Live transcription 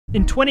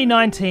In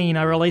 2019,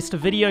 I released a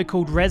video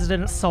called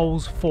Resident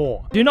Souls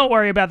 4. Do not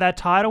worry about that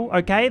title,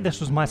 okay? This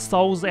was my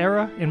Souls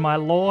era in my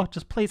lore.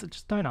 Please,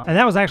 don't ask. And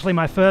that was actually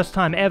my first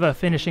time ever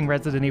finishing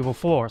Resident Evil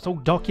 4. It's all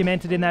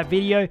documented in that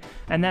video,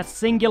 and that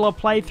singular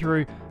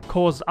playthrough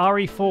caused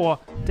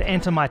RE4 to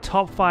enter my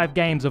top 5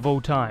 games of all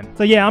time.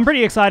 So yeah, I'm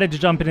pretty excited to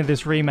jump into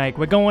this remake.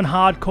 We're going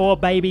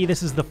hardcore, baby.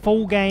 This is the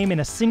full game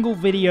in a single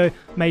video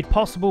made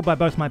possible by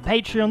both my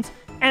Patreons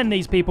and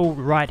these people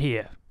right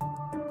here.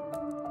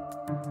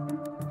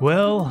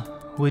 Well,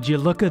 would you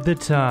look at the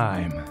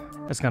time?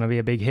 It's gonna be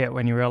a big hit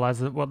when you realize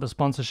that what the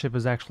sponsorship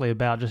is actually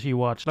about, just you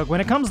watch. Look,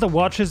 when it comes to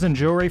watches and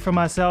jewelry for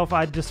myself,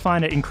 I just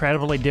find it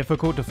incredibly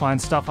difficult to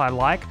find stuff I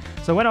like.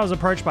 So when I was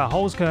approached by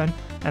Holzkern,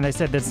 and they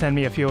said they'd send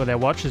me a few of their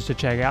watches to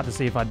check out to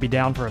see if I'd be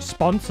down for a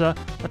sponsor,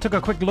 I took a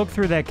quick look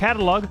through their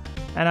catalog,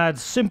 and I'd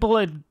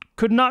simply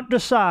could not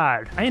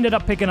decide. I ended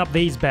up picking up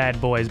these bad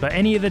boys, but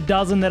any of the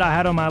dozen that I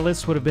had on my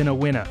list would have been a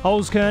winner.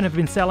 Holzkern have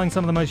been selling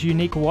some of the most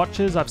unique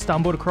watches I've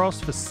stumbled across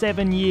for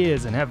 7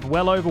 years and have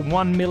well over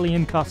 1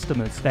 million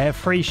customers. They have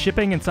free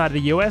shipping inside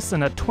the US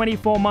and a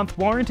 24-month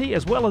warranty,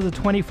 as well as a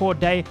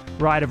 24-day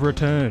right of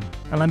return.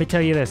 And let me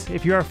tell you this,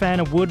 if you're a fan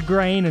of wood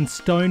grain and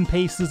stone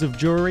pieces of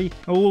jewelry,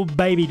 oh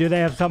baby, do they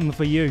have something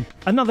for you.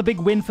 Another big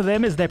win for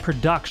them is their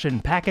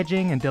production.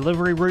 Packaging and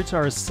delivery routes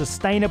are as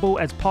sustainable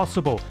as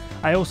possible.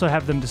 I also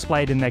have them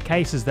displayed in their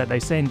cases that they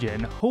send you,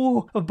 and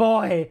oh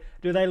boy,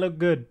 do they look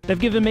good. They've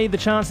given me the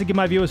chance to give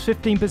my viewers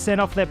 15%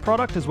 off their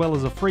product, as well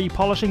as a free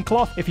polishing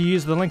cloth if you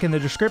use the link in the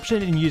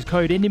description and use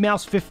code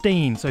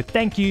IndieMouse15. So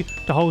thank you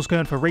to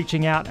Holzkern for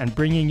reaching out and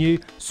bringing you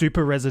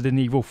Super Resident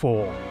Evil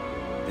 4.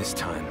 This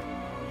time,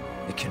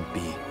 it can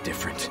be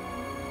different.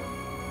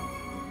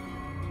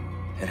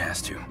 It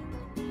has to.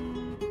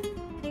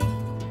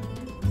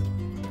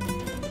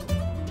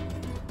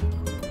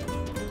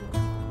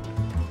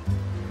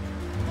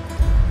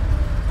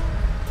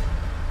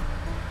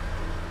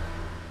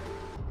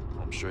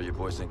 I'm sure you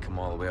boys didn't come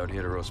all the way out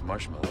here to roast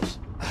marshmallows.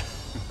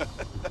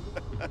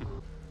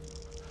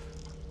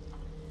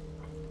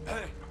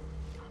 Hey!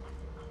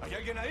 ¿Hay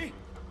alguien ahí?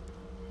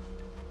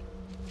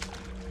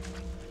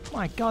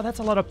 My god, that's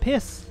a lot of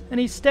piss, and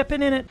he's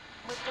stepping in it.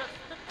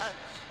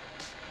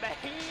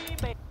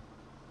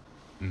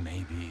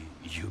 Maybe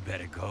you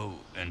better go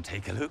and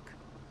take a look.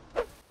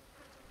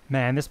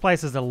 Man, this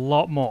place is a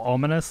lot more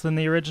ominous than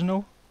the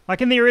original. Like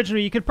in the original,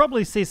 you could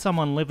probably see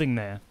someone living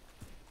there.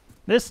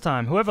 This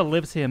time, whoever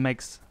lives here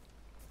makes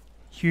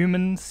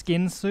human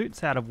skin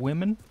suits out of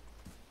women.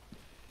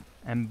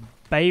 And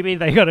baby,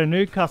 they got a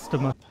new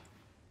customer.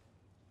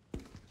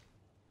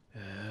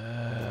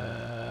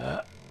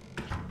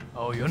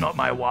 Oh, you're not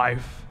my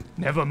wife.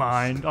 Never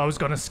mind. I was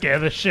gonna scare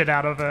the shit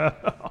out of her.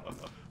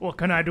 What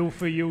can I do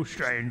for you,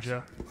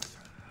 stranger?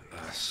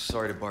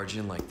 Sorry to barge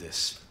in like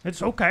this.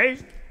 It's okay.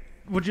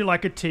 Would you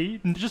like a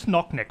tea? Just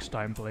knock next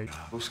time, please.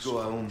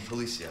 Busco a un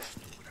policía.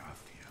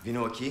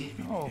 Vino aquí?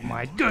 Oh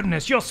my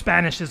goodness, your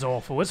Spanish is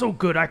awful. It's all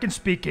good, I can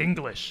speak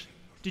English.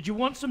 Did you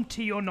want some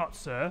tea or not,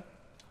 sir?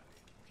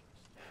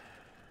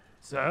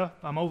 Sir,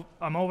 I'm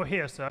over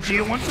here, sir. Do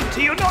you want some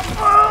tea or not?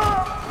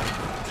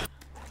 Ah!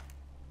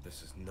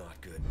 This is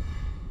not good.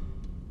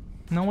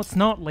 No, it's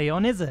not,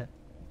 Leon, is it?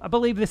 I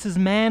believe this is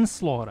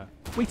manslaughter.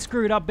 We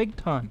screwed up big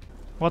time.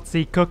 What's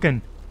he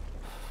cooking?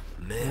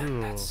 Man,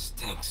 that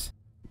stinks.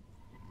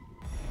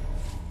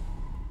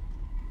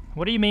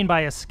 What do you mean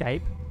by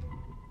escape?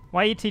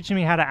 Why are you teaching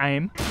me how to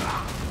aim?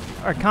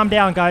 Alright, calm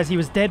down, guys. He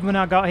was dead when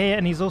I got here,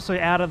 and he's also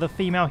out of the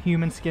female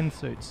human skin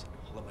suits.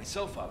 I'll let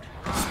myself out.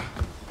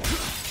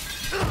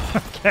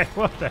 Okay,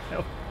 what the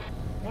hell?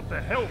 What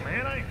the hell,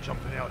 man? I ain't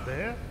jumping out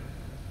there.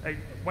 Hey,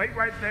 wait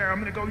right there. I'm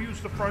gonna go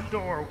use the front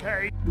door,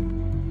 okay?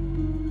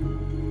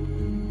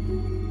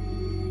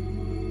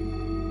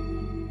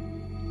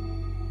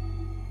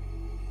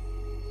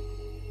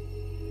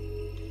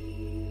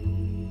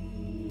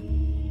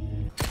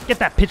 Get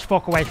that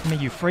pitchfork away from me,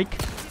 you freak.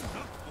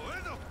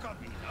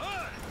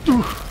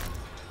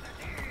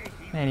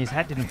 Man, his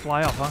hat didn't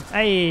fly off, huh?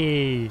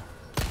 Hey!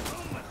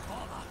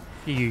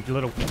 You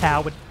little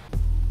coward.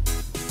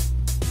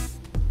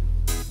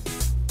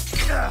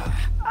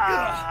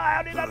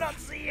 How did I not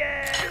see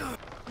it?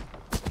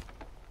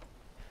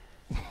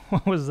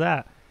 What was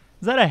that?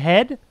 Is that a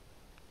head?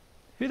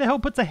 Who the hell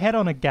puts a head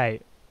on a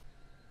gate?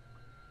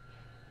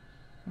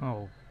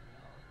 Oh.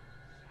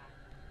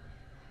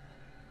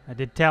 I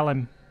did tell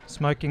him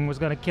smoking was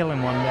going to kill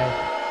him one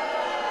day.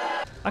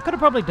 I could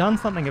have probably done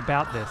something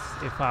about this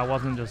if I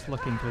wasn't just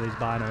looking through these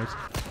binos.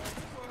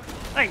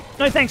 Hey,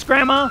 no thanks,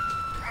 Grandma!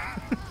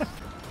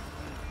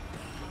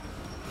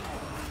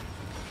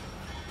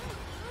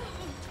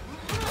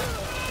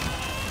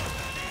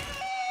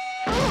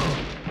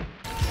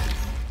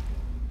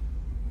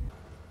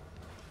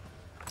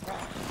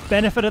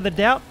 Benefit of the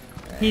doubt,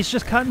 he's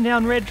just cutting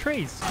down red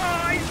trees.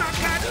 Oh, he's not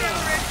cutting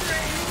down red trees!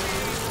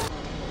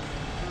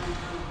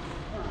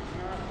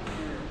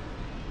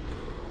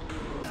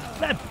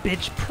 That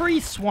bitch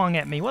pre-swung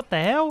at me, what the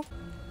hell?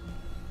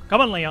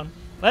 Come on, Leon,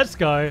 let's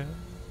go.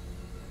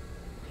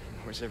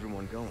 Where's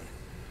everyone going?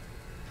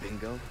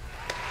 Bingo?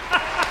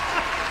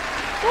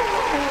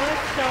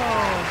 Let's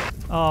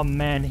go. Oh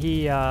man,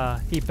 he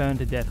burned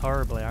to death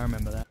horribly. I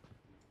remember that.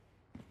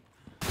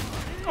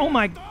 Oh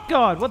my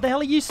god, what the hell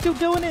are you still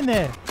doing in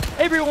there?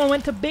 Everyone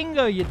went to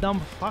bingo, you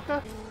dumb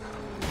fucker.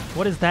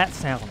 What is that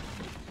sound?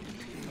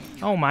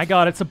 Oh my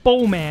god, it's a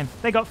bull man.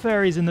 They got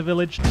furries in the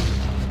village.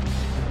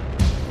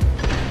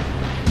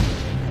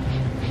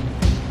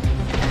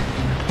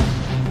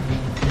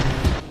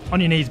 On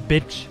your knees,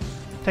 bitch.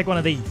 Take one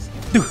of these.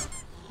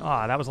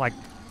 Oh, that was like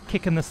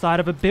kicking the side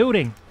of a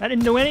building. That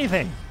didn't do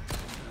anything.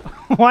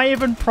 Why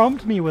even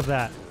prompt me with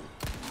that?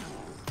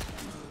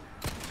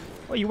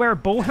 Well, you wear a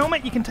bull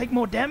helmet, you can take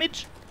more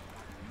damage?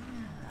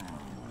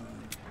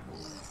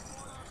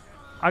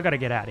 I gotta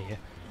get out of here.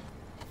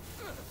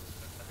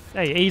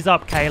 Hey, ease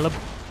up, Caleb.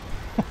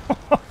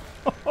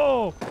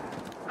 Oh,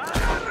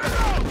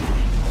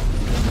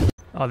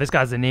 this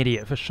guy's an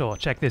idiot for sure.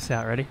 Check this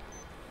out, ready?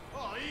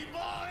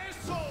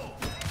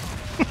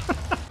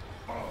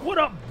 What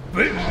up,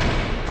 bitch?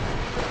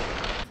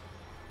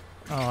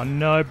 Oh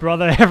no,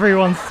 brother,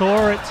 everyone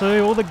saw it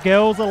too. All the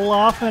girls are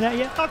laughing at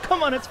you. Oh,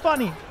 come on, it's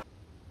funny.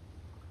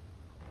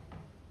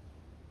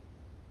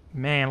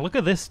 Man, look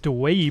at this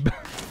dweeb.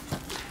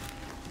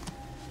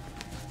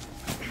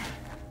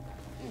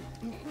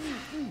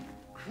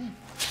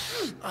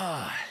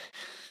 A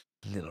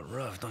little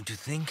rough, don't you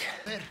think?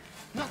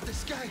 Not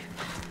this guy.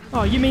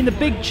 Oh, you mean the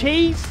big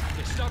cheese?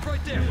 Stop right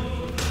there.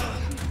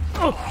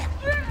 Oh.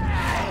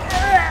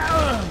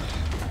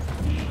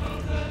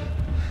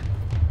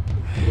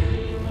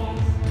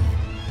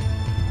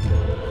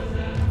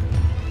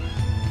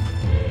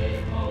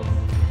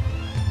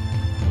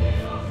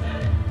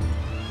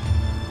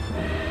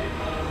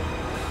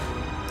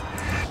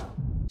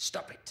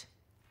 Stop it.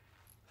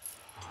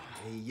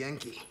 Hey,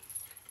 Yankee.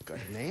 Got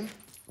a name?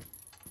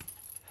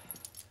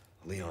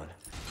 Leon.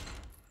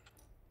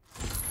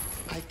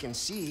 I can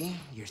see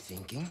you're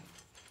thinking.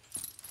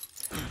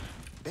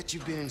 Bet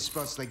you've been in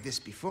spots like this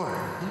before.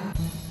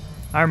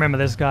 I remember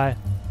this guy.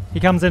 He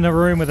comes in a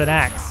room with an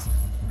axe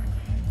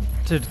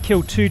to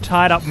kill 2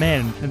 tied up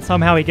men, and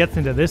somehow he gets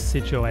into this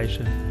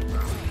situation.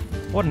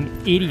 What an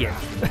idiot.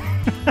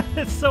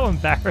 It's so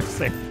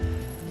embarrassing.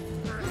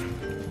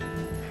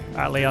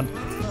 Alright, Leon.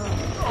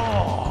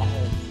 Oh,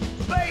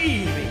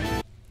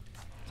 baby!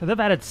 So they've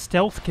added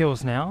stealth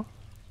kills now.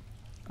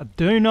 I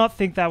do not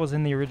think that was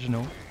in the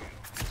original.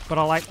 But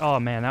I like... Oh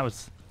man, that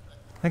was...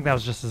 I think that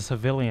was just a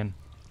civilian.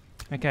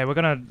 Okay, we're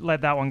gonna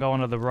let that one go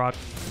under the rug.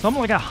 So I'm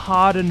like a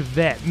hardened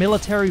vet,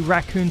 military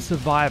raccoon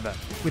survivor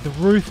with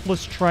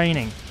ruthless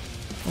training.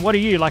 And what are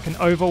you, like an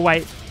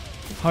overweight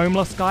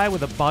homeless guy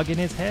with a bug in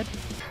his head?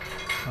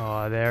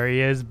 Oh, there he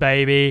is,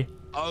 baby.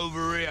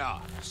 Over here,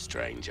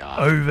 stranger.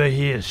 Over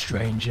here,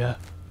 stranger.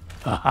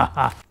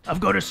 I've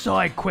got a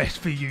side quest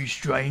for you,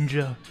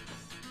 stranger.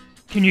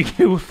 Can you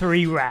kill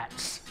 3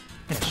 rats?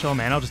 Yeah, sure,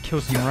 man. I'll just kill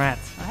some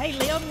rats. Hey,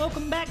 Leon,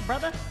 welcome back,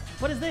 brother.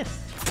 What is this?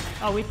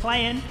 Oh, we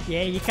playing?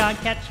 Yeah, you can't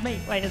catch me.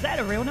 Wait, is that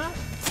a real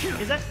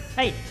knife? Is that?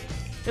 Hey,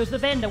 it was the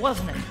vendor,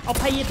 wasn't it? I'll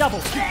pay you double.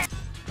 What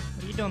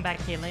are you doing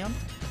back here, Leon?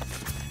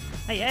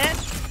 Hey, yeah?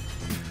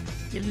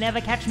 You'll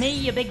never catch me,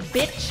 you big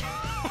bitch.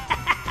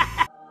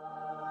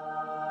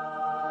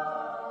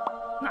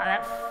 No,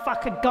 that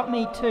fucker got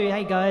me too.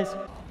 Hey, guys.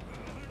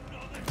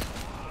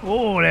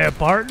 Oh, there,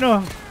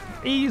 partner.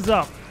 Ease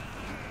up.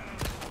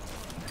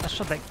 I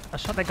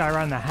shot that guy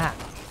around the hat.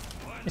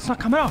 It's not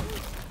coming off.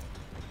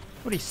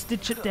 What, he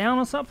stitch it down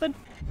or something?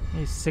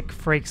 These sick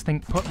freaks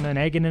think putting an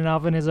egg in an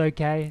oven is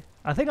okay.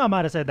 I think I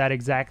might have said that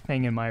exact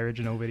thing in my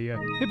original video.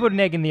 Who put an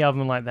egg in the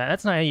oven like that?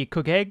 That's not how you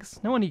cook eggs.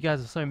 No wonder you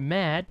guys are so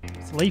mad.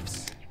 It's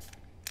Leafs.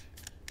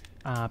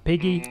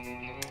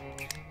 Piggy.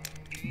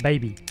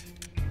 Baby.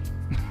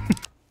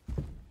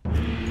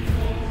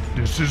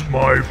 This is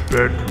my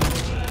bedroom.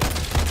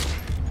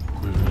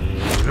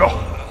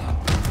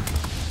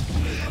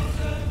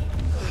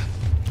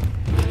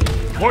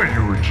 Why are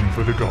you reaching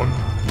for the gun?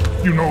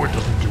 You know it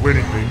doesn't do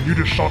anything. You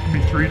just shot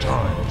me 3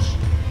 times.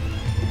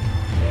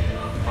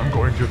 I'm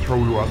going to throw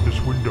you out this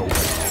window.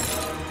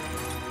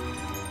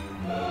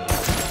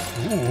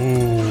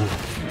 Ooh.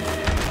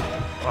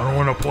 I don't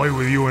want to play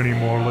with you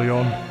anymore,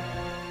 Leon.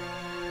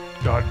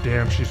 God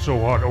damn, she's so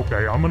hot.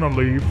 Okay, I'm gonna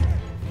leave.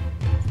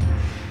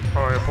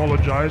 I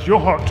apologize. You're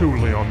hot too,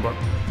 Leon, but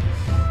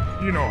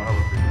you know how it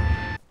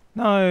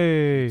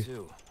is.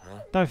 No.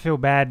 Don't feel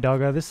bad,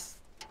 doggo.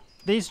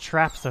 These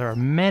traps are a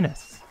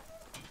menace.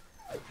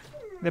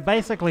 They're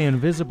basically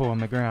invisible on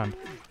the ground.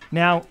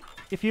 Now,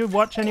 if you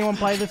watch anyone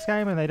play this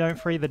game and they don't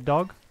free the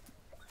dog,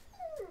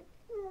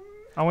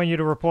 I want you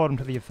to report them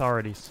to the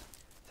authorities.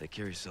 Take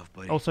care of yourself,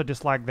 buddy. Also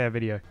dislike their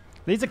video.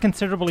 These are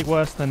considerably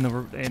worse than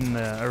in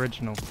the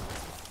original.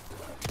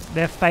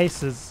 Their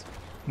faces,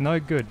 no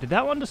good. Did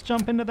that one just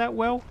jump into that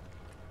well?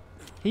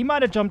 He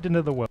might have jumped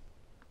into the well.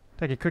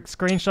 Take a quick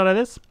screenshot of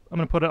this. I'm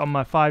going to put it on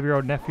my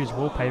 5-year-old nephew's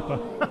wallpaper.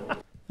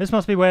 This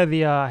must be where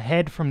the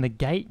head from the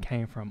gate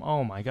came from.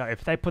 Oh my god,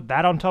 if they put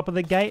that on top of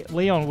the gate,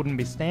 Leon wouldn't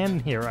be standing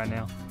here right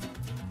now.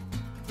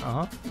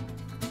 Uh-huh.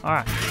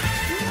 Alright.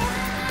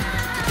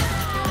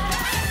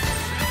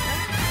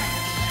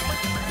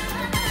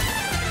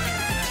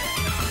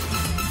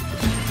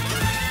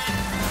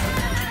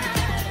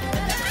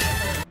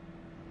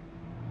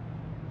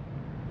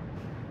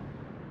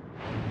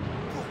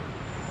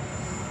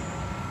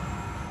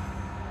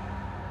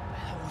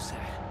 was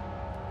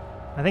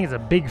that? I think it's a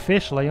big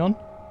fish, Leon.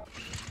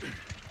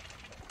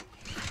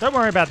 Don't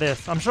worry about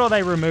this. I'm sure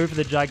they removed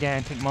the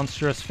gigantic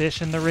monstrous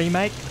fish in the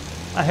remake.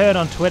 I heard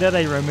on Twitter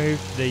they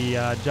removed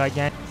the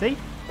gigantic... See?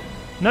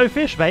 No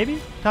fish,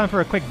 baby. Time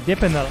for a quick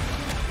dip in the...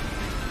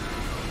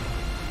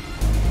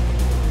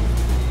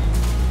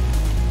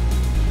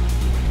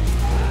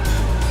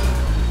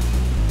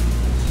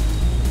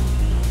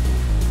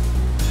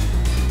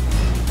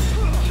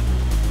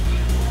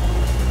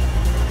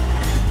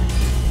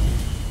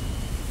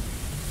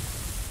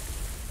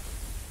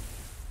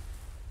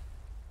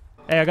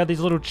 Hey, I got these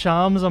little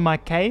charms on my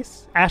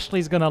case.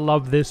 Ashley's gonna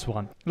love this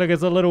one. Look,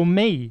 it's a little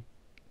me.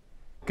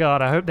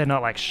 God, I hope they're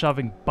not like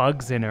shoving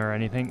bugs in her or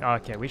anything.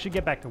 Okay, we should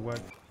get back to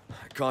work.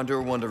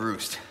 Condor 1 to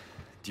roost.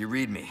 Do you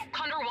read me?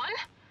 Condor 1?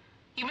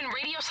 You've been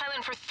radio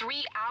silent for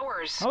 3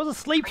 hours. I was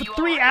asleep Are for you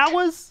 3 alright?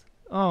 hours?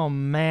 Oh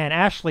man,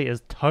 Ashley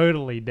is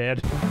totally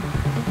dead.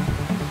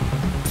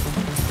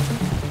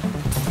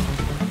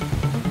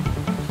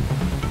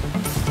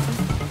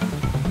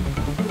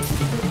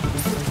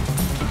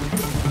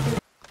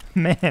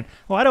 Man,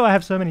 why do I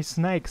have so many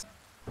snakes?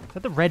 Is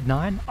that the Red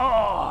 9?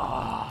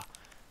 Oh!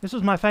 This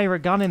was my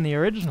favorite gun in the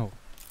original.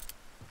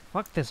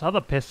 Fuck this other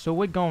pistol,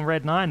 we're going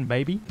Red 9,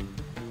 baby.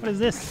 What is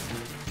this?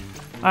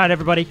 Alright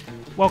everybody,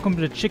 welcome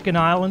to Chicken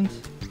Island.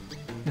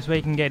 This way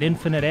you can get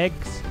infinite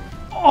eggs.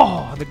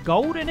 Oh, the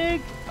golden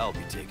egg? I'll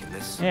be taking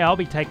this. Yeah, I'll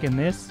be taking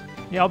this.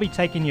 Yeah, I'll be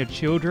taking your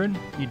children,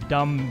 you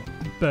dumb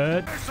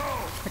bird.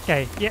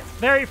 Okay, yeah,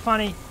 very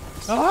funny.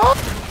 Oh!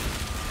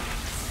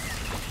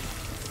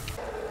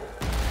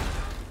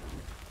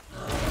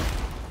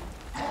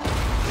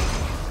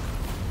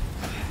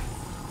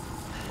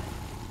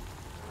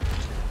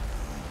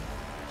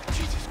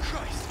 Jesus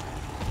Christ.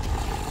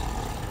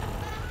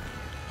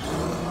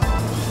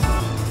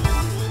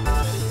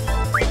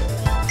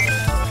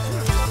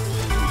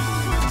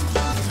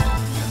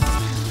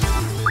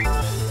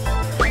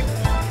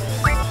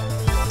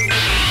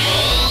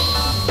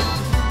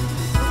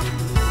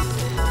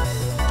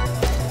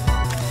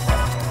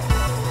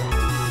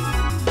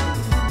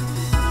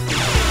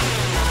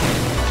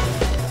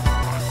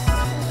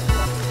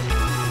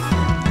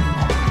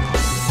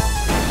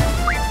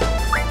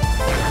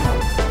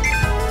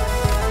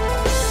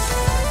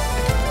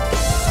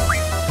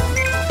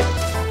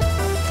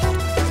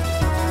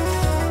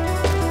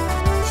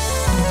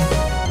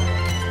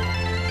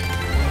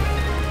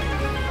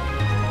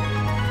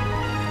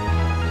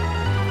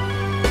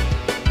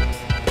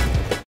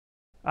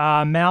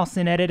 Mouse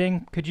in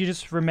editing, could you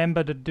just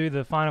remember to do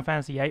the Final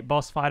Fantasy VIII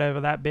boss fight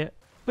over that bit?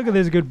 Look at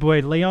this good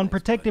boy, Leon.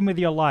 Protect him with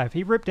your life.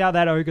 He ripped out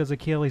that ogre's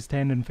Achilles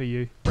tendon for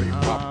you.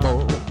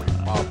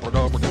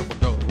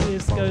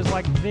 This goes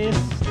like this.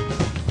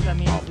 That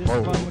means this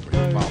one would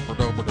go.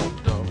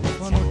 This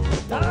one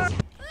would... Ah!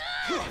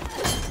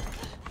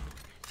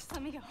 Just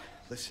let me go.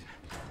 Listen.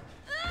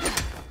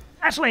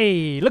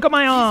 Ashley, look at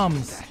my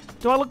arms.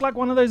 Do I look like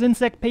one of those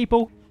insect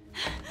people?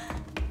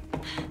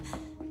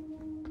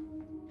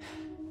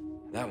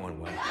 That one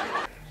well.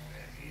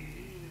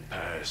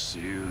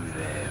 Pursue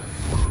them.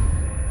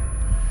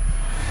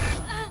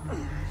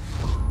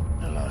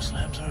 The lost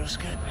lambs are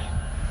escaping.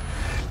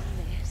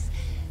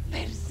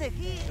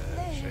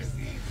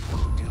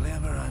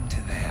 Deliver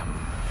unto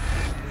them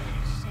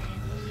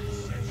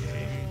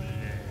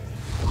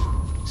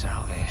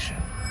salvation.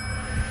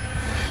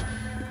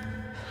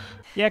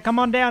 Yeah, come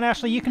on down,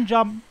 Ashley. You can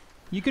jump.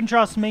 You can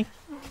trust me.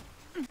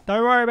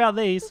 Don't worry about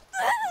these.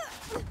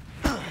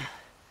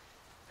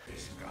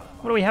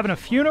 What are we having, a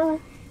funeral?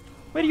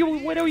 Where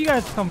do you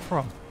guys come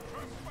from?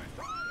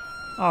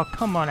 Oh,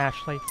 come on,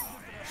 Ashley.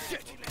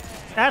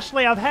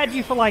 Ashley, I've had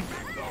you for like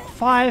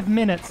 5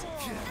 minutes.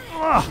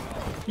 Ugh,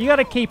 you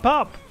gotta keep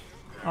up.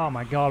 Oh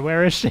my god,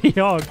 where is she?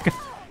 Oh,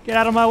 get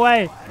out of my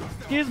way.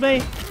 Excuse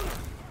me.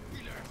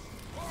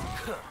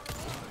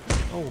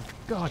 Oh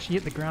god, she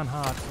hit the ground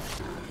hard.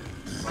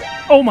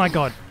 Oh my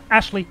god.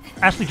 Ashley,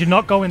 Ashley, do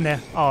not go in there.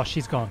 Oh,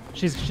 she's gone.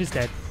 She's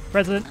dead.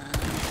 President,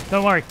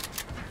 don't worry.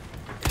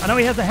 I know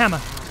he has a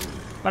hammer,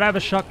 but I have a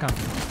shotgun.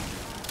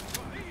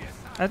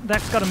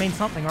 That's gotta mean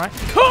something, right?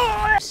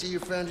 See, you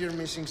found your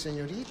missing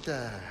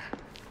señorita.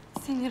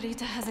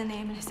 Señorita has a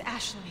name and it's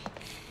Ashley.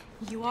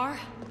 You are?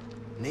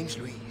 Name's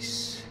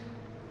Luis.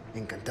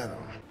 Encantado.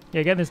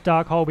 Yeah, get in this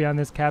dark hole behind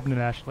this cabinet,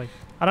 Ashley.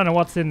 I don't know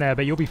what's in there,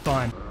 but you'll be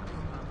fine.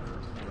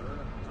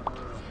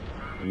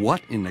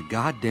 What in the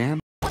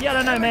goddamn? Yeah, I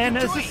don't know, man.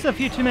 There's just a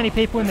few too many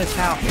people in this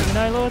house. You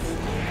know, Lewis?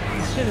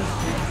 This shit is...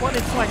 What,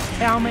 it's like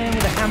Cowman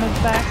with a hammer's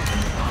back?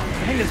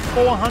 I think there's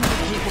 400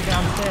 people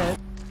downstairs.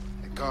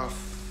 The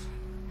cough,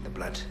 the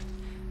blood,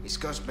 is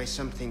caused by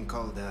something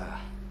called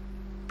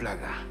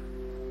plaga.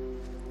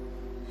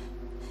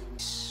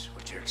 It's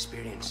what you're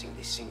experiencing,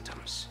 these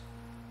symptoms.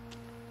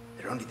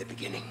 They're only the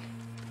beginning.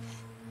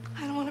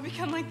 I don't want to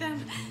become like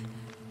them.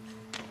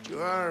 You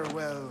are,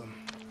 well,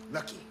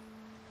 lucky.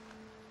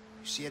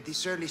 You see, at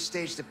this early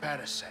stage, the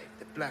parasite,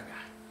 the plaga,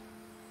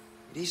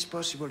 it is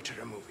possible to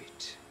remove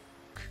it.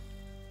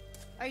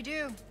 I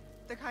do.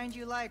 The kind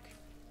you like.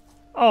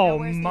 Oh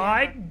where's the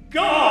my hammer?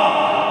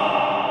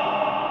 god!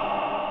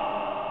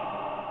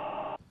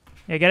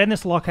 Yeah, get in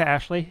this locker,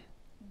 Ashley.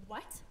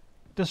 What?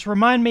 Just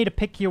remind me to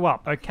pick you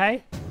up,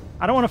 okay?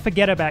 I don't want to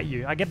forget about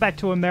you. I get back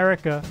to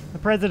America, the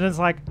president's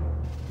like,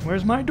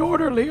 "Where's my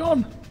daughter,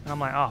 Leon?" And I'm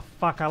like, oh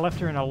fuck, I left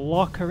her in a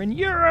locker in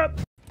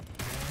Europe.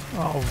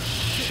 Oh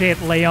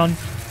shit, Leon.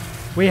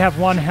 We have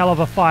one hell of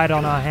a fight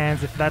on our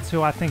hands if that's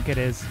who I think it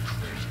is.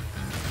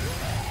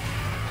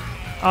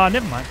 Oh,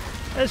 never mind.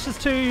 It's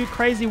just two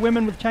crazy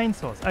women with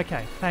chainsaws.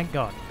 Okay, thank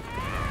God.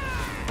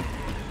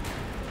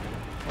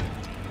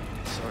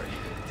 Sorry,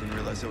 didn't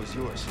realize that was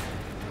yours.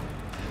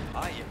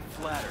 I am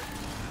flattered,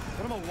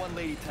 but I'm a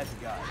one-lady type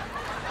of guy.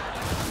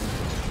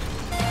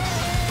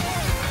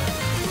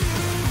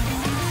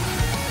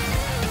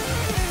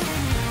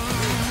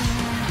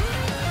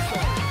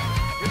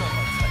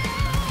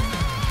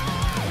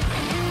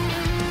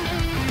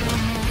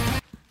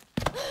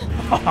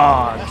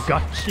 Oh,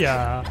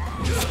 gotcha.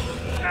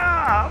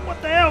 Ah, what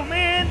the hell,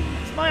 man?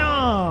 It's my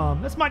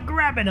arm. That's my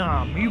grabbing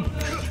arm. You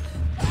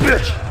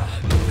bitch.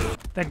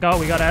 Thank God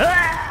we got a.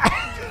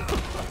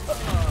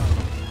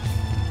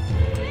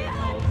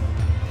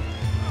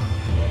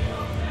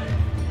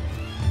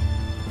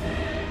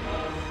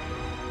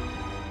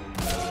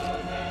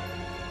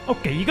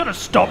 Okay, you gotta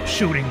stop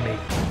shooting me.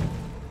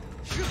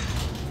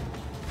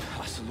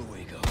 Hasta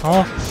luego.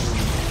 Huh?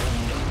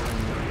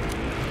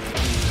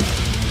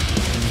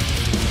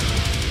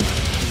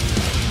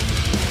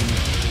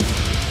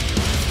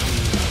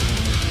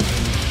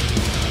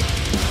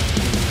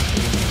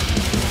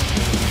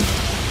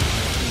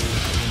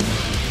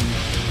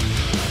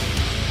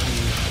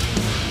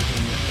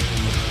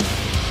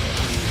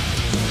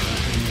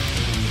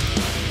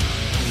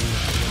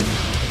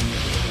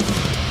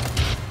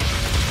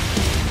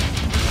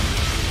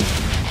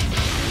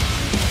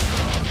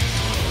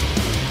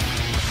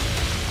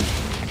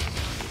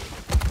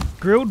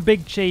 Grilled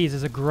big cheese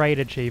is a great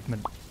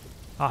achievement.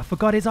 Oh, I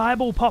forgot his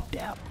eyeball popped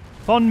out.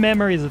 Fond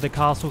memories of the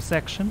castle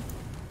section.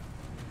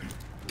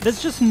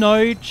 There's just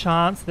no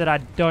chance that I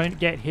don't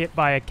get hit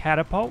by a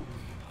catapult.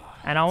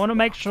 And I want to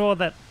make sure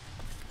that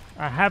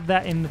I have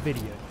that in the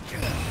video.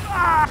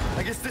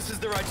 I guess this is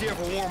their idea of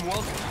a warm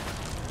welcome.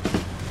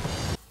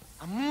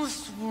 A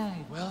most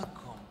warm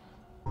welcome.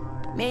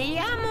 Me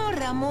llamo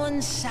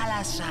Ramon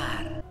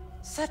Salazar.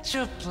 Such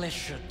a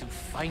pleasure to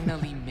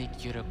finally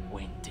make your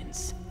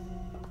acquaintance.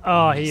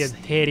 Oh, he is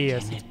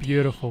hideous. It's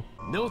beautiful.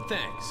 No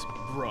thanks,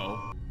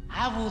 bro.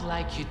 I would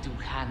like you to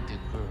hand the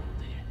girl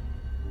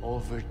there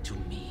over to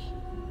me.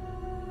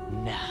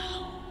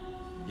 Now.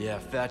 Yeah,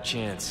 fat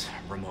chance,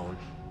 Ramon.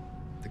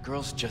 The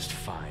girl's just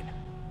fine.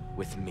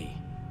 With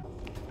me.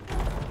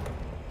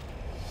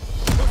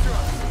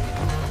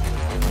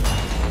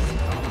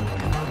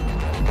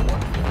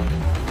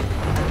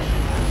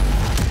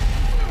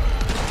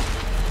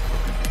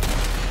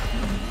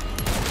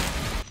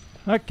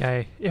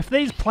 Okay, if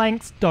these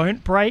planks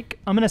don't break,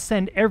 I'm gonna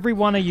send every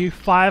one of you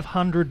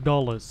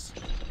 $500.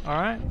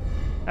 Alright?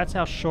 That's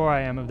how sure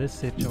I am of this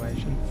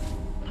situation.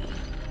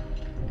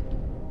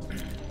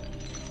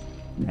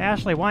 Hey,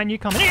 Ashley, why aren't you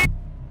coming in?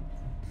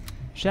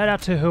 Shout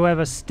out to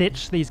whoever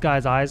stitched these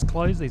guys' eyes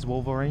closed, these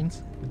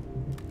Wolverines.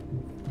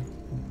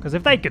 Because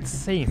if they could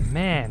see,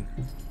 man,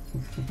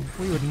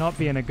 we would not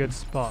be in a good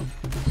spot.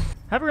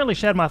 Haven't really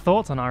shared my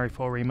thoughts on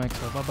RE4 Remake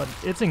so far, but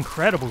it's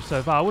incredible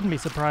so far. I wouldn't be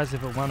surprised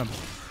if it won a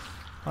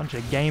bunch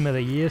of Game of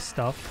the Year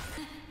stuff.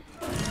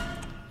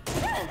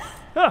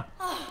 Ah!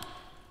 Oh,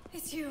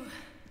 it's you.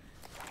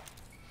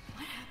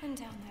 What happened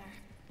down there?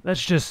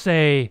 Let's just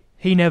say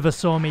he never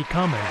saw me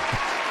coming.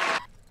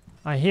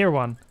 I hear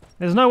one.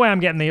 There's no way I'm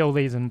getting all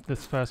these in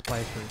this first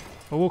playthrough,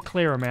 but we'll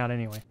clear them out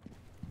anyway.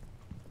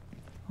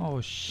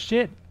 Oh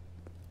shit.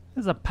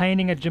 There's a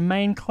painting of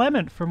Jermaine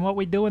Clement from What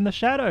We Do in the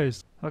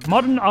Shadows. Look,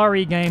 modern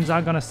RE games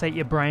aren't going to set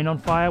your brain on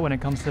fire when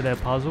it comes to their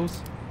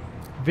puzzles.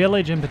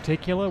 Village in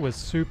particular was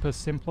super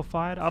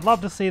simplified. I'd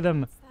love to see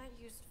them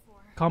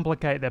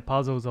complicate their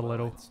puzzles a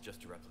little. It's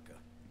just a replica.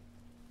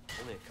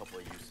 Only a couple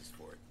of uses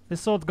for it. This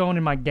sword's going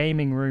in my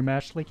gaming room,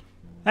 Ashley.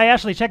 Hey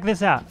Ashley, check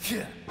this out.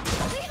 Leon,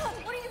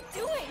 what are you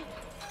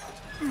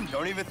doing?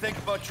 Don't even think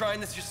about trying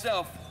this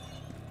yourself.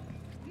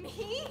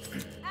 Me?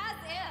 As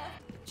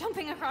if.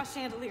 Jumping across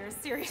chandeliers,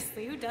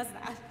 seriously, who does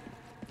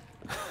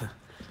that?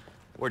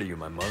 What are you,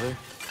 my mother?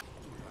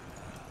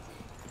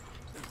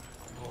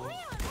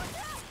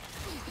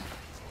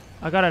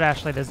 I got it,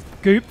 Ashley. There's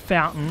goop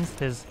fountains.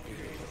 There's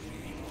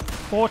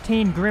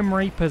 14 Grim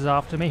Reapers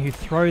after me who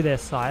throw their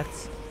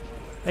scythes.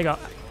 They got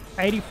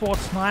 84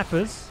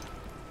 snipers.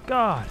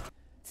 God.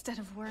 Instead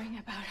of worrying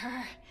about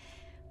her,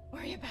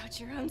 worry about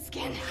your own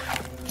skin.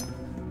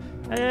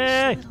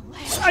 Hey!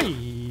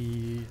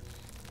 Hey!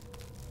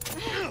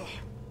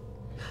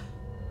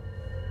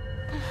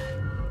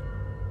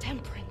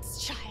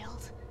 Temperance,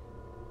 child.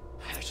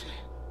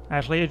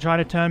 Ashley, you're trying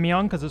to turn me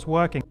on because it's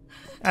working.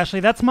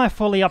 Ashley, that's my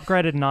fully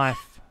upgraded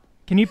knife.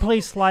 Can you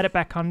please slide it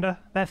back under?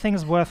 That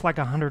thing's worth like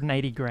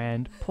 180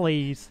 grand.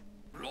 Please.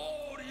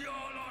 I'm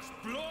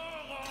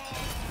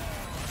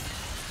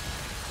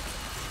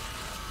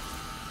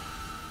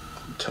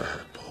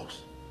tired,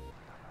 boss.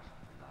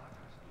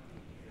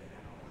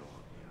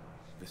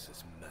 This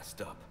is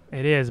messed up.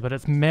 It is, but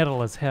it's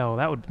metal as hell.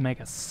 That would make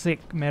a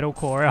sick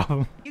metalcore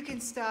album. You can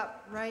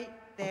stop right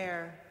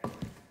there,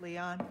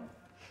 Leon.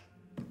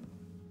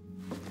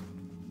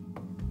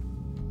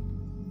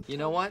 You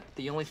know what?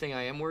 The only thing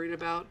I am worried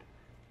about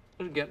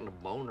is getting a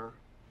boner.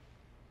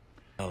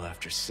 Well,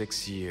 after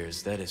 6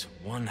 years, that is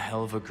one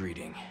hell of a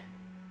greeting,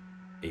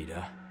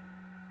 Ada.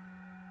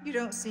 You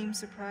don't seem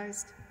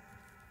surprised.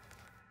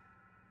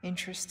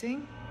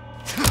 Interesting.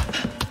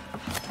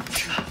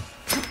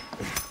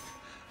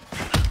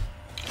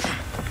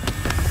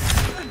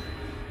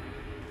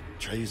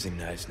 Try using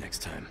knives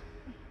next time.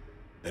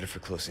 Better for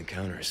close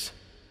encounters.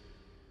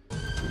 Another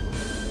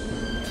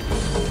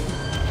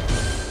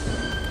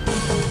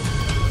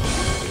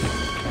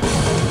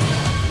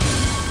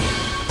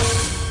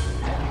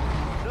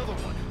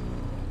one.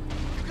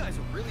 You guys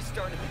are really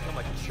starting to become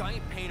a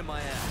giant pain in my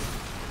ass.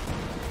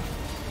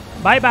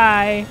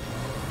 Bye-bye.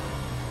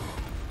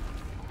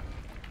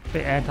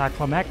 Bit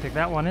anticlimactic,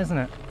 that one, isn't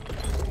it?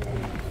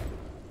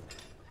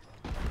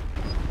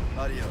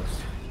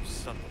 Adios, you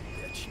son of a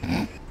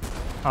bitch.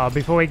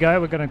 Before we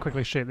go, we're gonna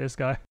quickly shoot this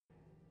guy.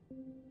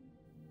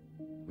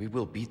 We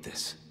will beat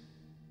this.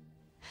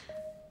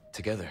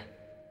 Together.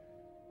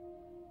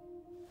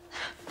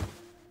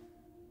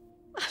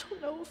 I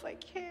don't know if I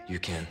can. You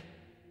can.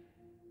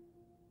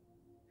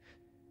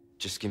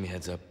 Just give me a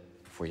heads up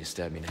before you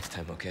stab me next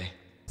time, okay?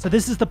 So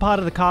this is the part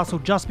of the castle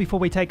just before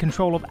we take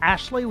control of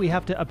Ashley. We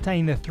have to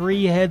obtain the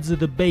 3 heads of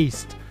the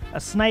beast. A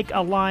snake,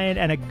 a lion,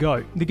 and a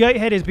goat. The goat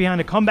head is behind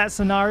a combat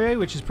scenario,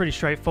 which is pretty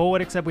straightforward,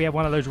 except we have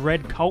one of those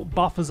red cult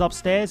buffers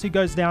upstairs who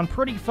goes down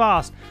pretty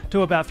fast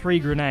to about 3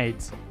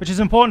 grenades. Which is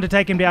important to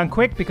take him down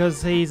quick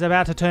because he's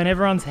about to turn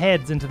everyone's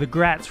heads into the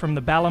grats from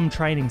the Balam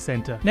Training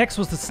Center. Next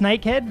was the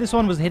snake head. This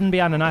one was hidden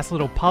behind a nice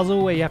little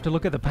puzzle where you have to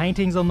look at the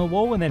paintings on the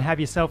wall and then have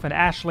yourself and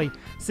Ashley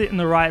sit in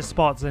the right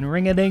spots, and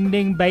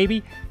ring-a-ding-ding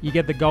baby, you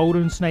get the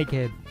golden snake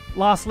head.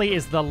 Lastly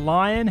is the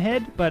lion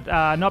head, but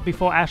not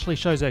before Ashley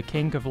shows her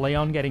kink of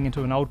Leon getting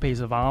into an old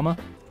piece of armor.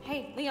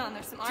 Hey, Leon,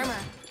 there's some armor.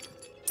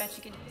 Bet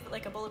you could use it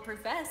like a bulletproof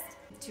vest.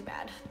 Too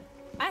bad.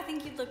 I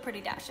think you'd look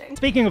pretty dashing.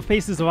 Speaking of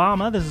pieces of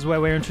armor, this is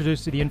where we're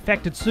introduced to the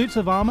infected suits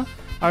of armor.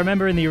 I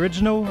remember in the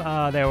original,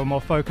 they were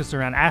more focused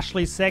around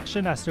Ashley's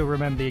section. I still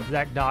remember the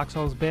exact Dark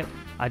Souls bit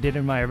I did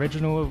in my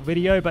original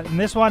video, but in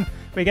this one,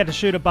 we get to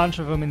shoot a bunch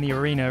of them in the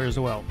arena as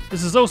well.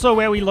 This is also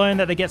where we learn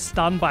that they get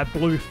stunned by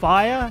blue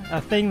fire,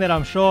 a thing that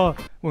I'm sure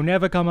will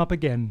never come up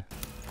again.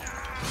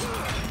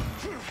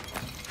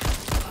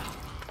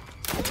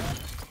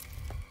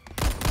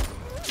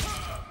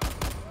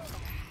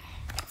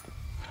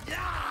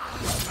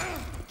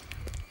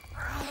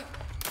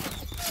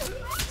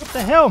 What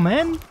the hell,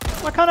 man?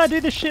 Why can't I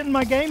do this shit in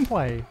my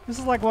gameplay? This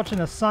is like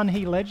watching a Sun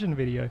He Legend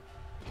video.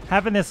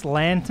 Having this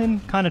lantern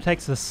kind of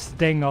takes the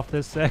sting off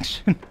this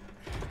section.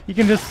 You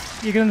can just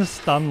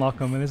stun lock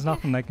them and there's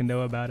nothing they can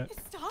do about it.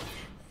 Stop.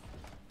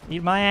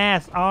 Eat my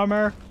ass,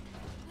 armor.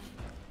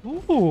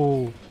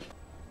 Ooh.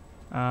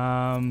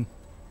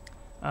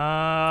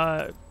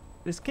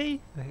 This key?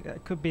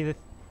 It could be the...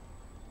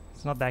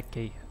 It's not that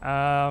key.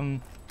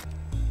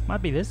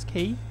 Might be this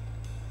key.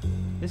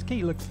 This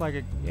key looks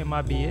like it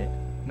might be it.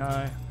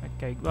 No.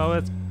 Okay.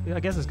 Well, I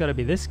guess it's got to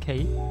be this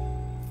key.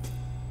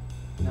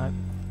 No.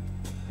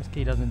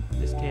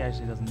 This key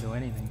actually doesn't do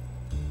anything.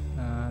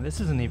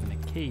 This isn't even a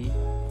key.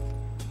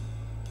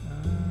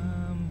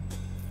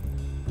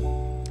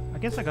 I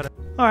guess I gotta...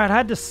 Alright, I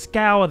had to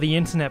scour the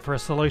internet for a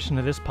solution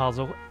to this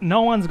puzzle.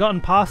 No one's gotten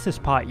past this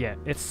part yet.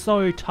 It's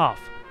so tough.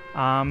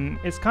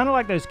 It's kind of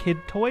like those kid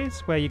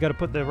toys where you gotta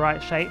put the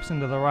right shapes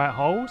into the right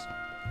holes.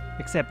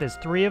 Except there's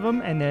 3 of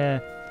them and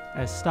they're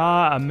a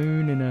star, a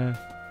moon, and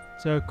a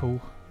circle.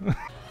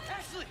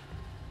 Ashley!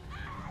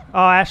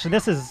 Oh, Ashley,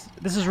 this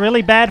is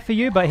really bad for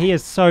you, but he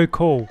is so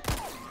cool.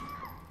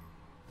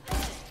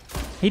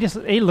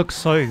 He looks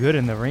so good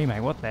in the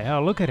remake. What the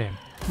hell? Look at him.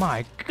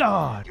 My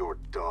God. Your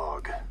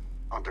dog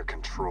under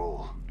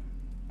control.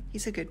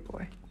 He's a good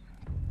boy.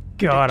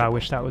 God, I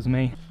wish that was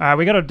me. Alright,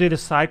 we gotta do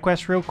this side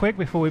quest real quick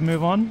before we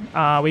move on.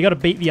 We gotta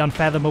beat the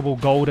unfathomable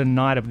Golden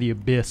Knight of the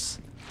Abyss.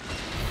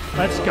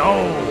 Let's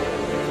go!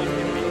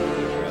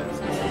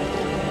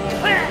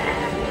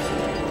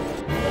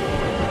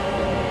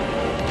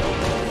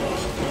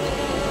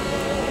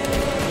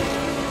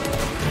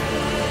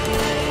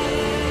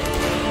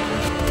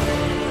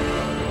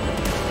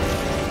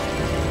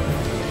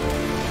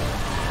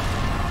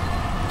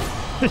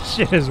 This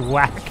shit is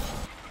whack.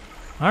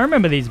 I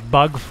remember these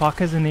bug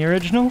fuckers in the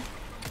original.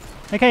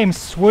 They came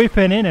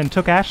swooping in and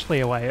took Ashley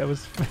away. It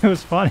was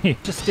funny.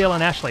 Just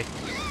stealing Ashley.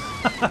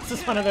 It's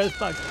just one of those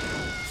bugs.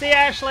 See you,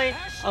 Ashley.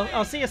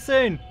 I'll see you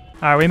soon.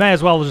 Alright, we may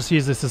as well just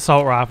use this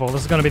assault rifle.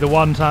 This is going to be the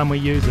one time we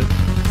use it.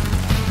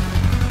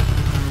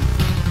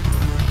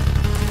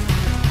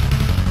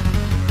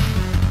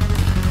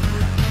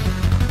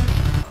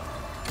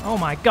 Oh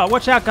my God,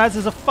 watch out guys,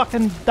 there's a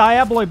fucking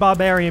Diablo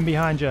barbarian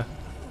behind you.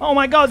 Oh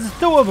my God, there's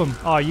 2 of them.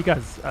 Oh, you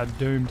guys are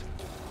doomed.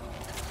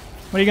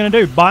 What are you going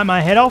to do, bite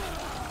my head off?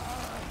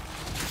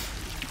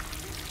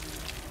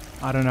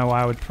 I don't know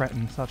why I would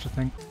threaten such a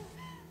thing.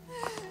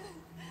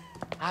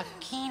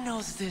 Aquí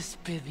nos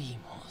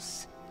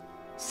despedimos,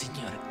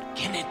 señor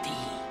Kennedy.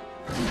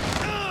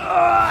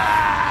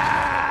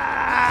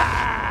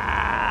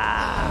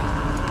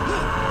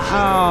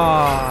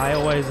 I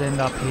always end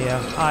up here.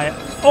 I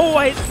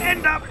always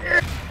end up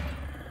here!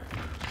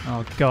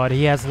 Oh god,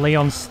 he has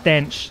Leon's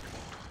stench.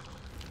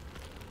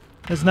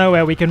 There's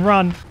nowhere we can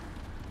run.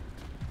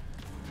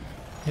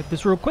 Hit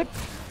this real quick.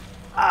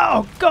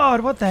 Oh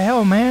god, what the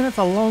hell, man? That's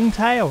a long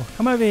tail.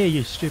 Come over here,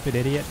 you stupid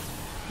idiot.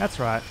 That's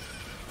right.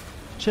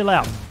 Chill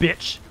out,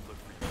 bitch.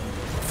 I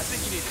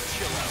think you need to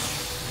chill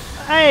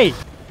out. Hey!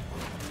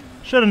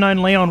 Should have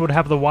known Leon would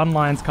have the one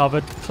lines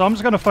covered, so I'm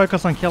just going to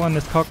focus on killing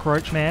this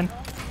cockroach man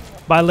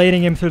by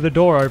leading him through the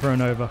door over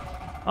and over.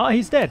 Oh,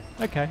 he's dead.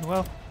 Okay,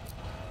 well.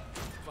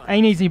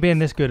 Ain't easy being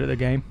this good at the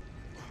game.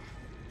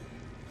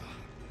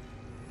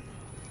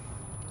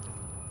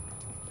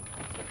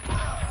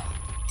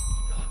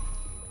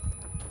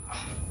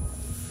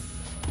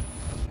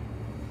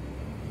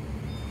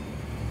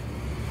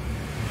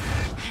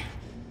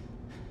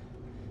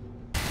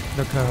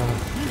 Look,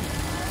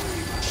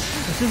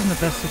 this isn't the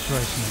best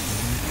situation.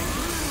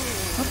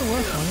 Not the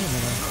worst one either,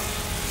 though.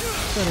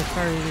 Just gotta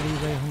carry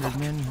these 800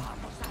 men.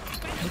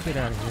 We'll get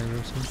out of here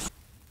real soon.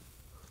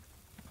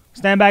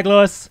 Stand back,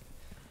 Lewis.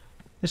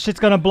 This shit's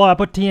gonna blow. I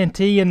put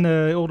TNT in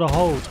all the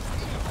holes.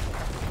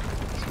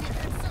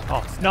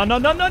 Oh, no, no,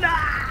 no, no,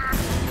 no!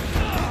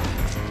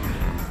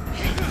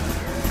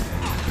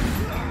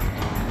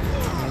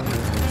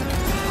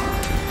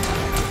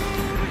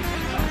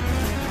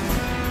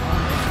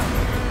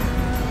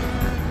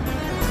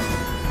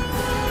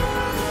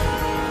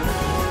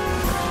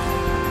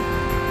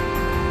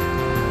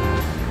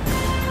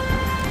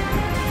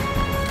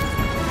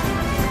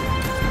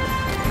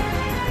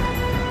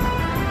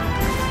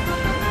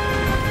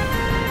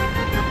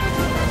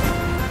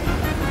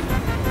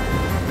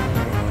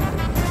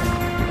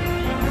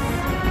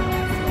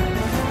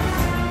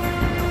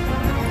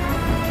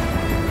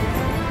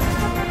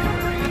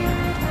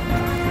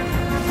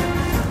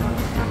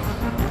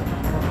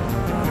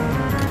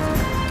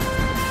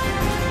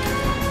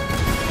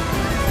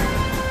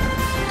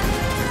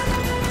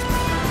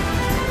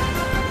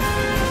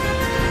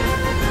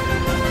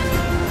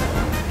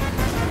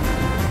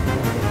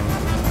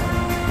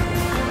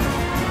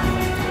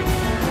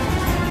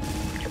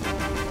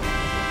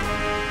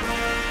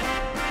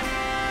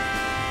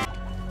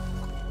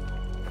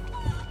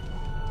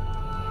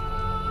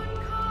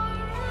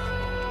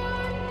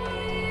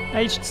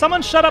 Hey,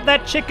 someone shut up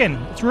that chicken!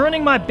 It's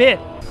ruining my bit!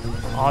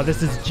 Oh,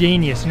 this is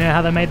genius. You know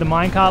how they made the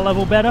minecart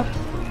level better?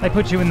 They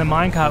put you in the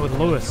minecart with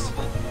Lewis.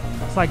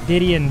 It's like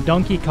Diddy and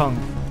Donkey Kong.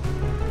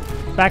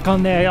 Back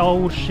on their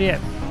old shit.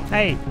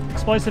 Hey,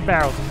 explosive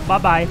barrels.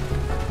 Bye-bye.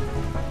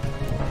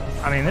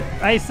 I mean,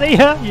 hey, see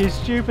ya, you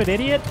stupid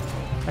idiot!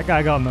 That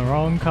guy got in the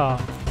wrong car.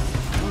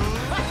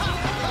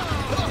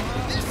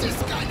 This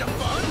is kind of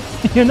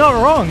fun. You're not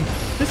wrong!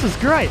 This is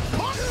great!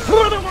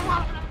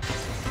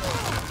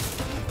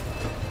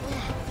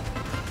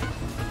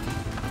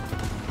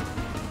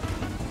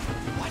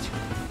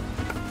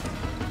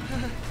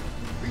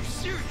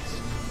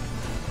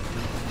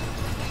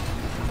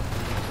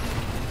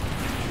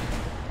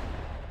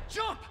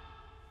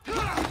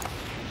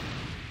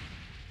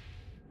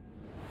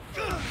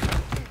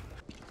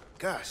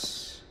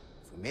 Gus,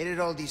 if we made it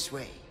all this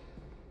way,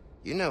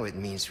 you know it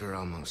means we're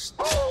almost...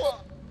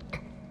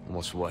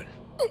 Almost what?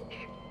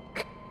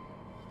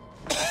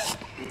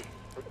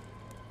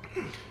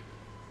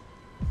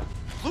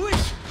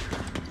 Luis!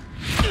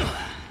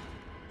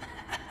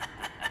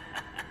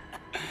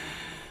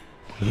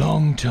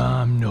 Long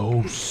time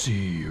no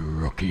see,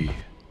 rookie.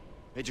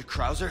 Major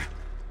Krauser?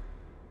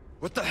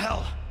 What the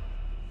hell?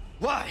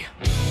 Why?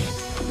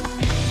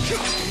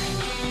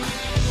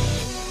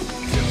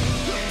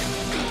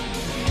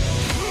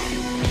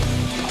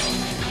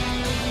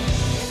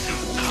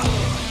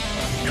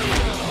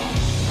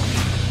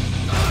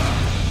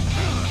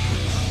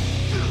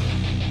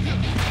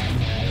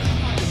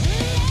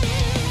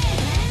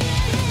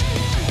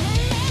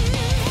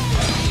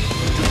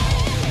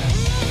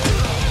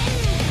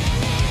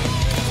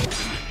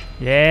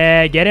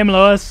 Yeah, get him,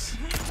 Lewis.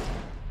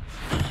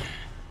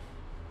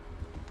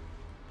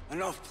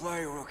 Enough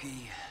play,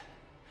 rookie.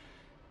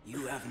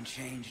 You haven't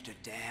changed a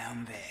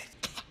damn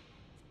bit.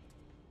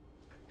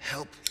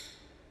 Help.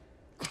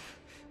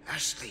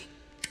 Ashley.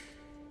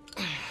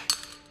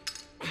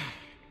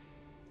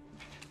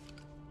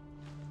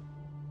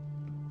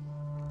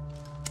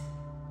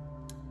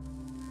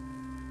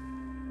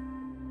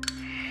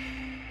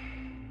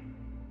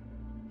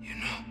 You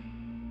know,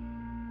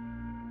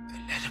 I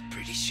led a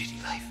pretty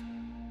shitty life.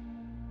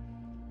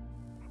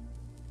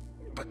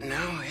 But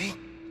now, eh?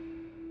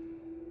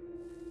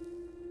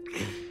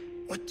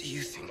 What do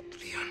you think,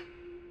 Leon?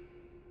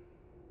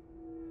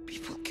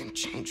 People can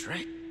change,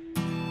 right?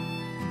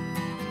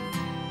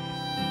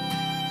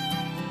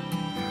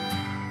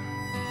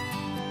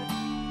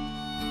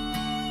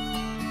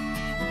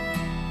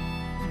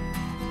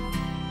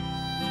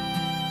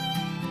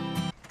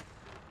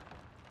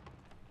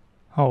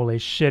 Holy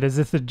shit, is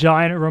this a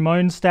giant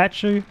Ramon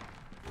statue?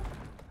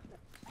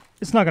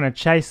 It's not gonna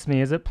chase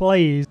me, is it?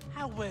 Please.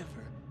 However,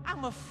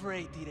 I'm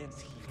afraid it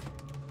ends here.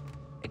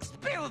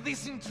 Expel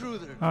this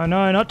intruder! Oh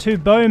no, not two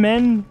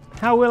bowmen.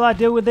 How will I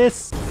deal with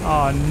this?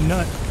 Oh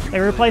no. They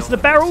replaced the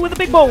barrel with a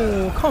big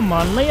ball. Come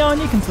on,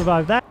 Leon, you can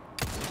survive that.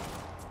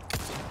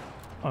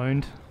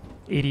 Owned.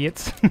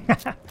 Idiots.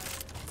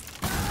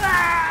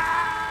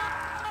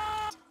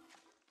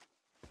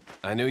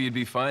 I knew you'd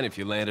be fine if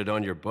you landed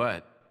on your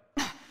butt.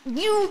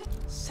 You!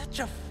 Such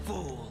a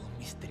fool,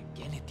 Mr.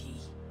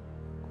 Gigante.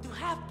 To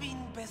have been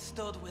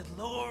bestowed with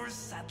lore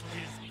settlers.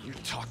 You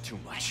talk too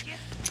much.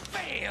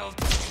 Failed!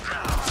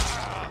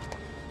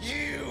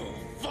 You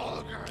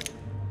vulgar,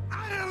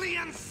 utterly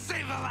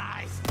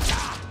uncivilized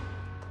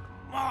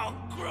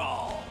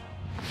mongrel!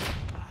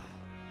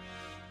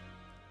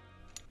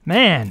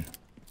 Man,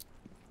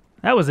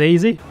 that was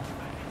easy.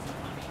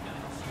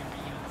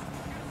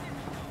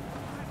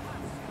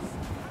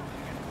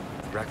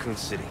 Raccoon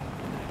City.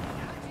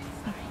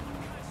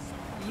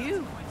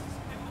 You.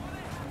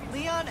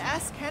 Leon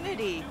S.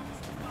 Kennedy.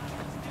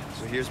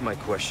 So here's my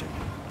question.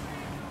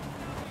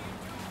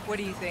 What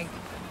do you think?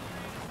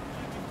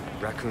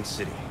 Raccoon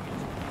City.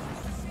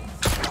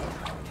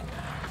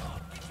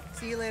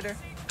 See you later.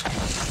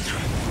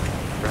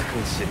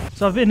 Raccoon City.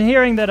 So I've been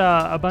hearing that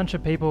a bunch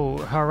of people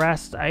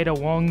harassed Ada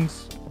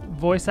Wong's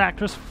voice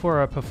actress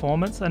for a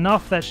performance,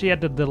 enough that she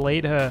had to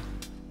delete her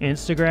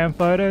Instagram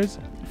photos.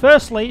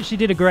 Firstly, she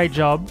did a great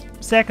job.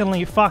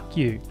 Secondly, fuck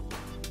you.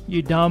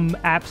 You dumb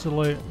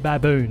absolute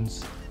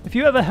baboons. If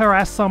you ever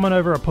harass someone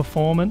over a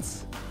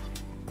performance,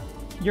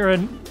 you're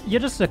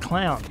just a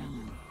clown.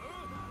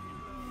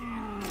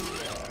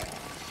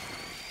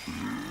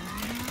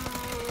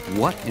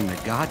 What in the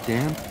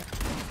goddamn?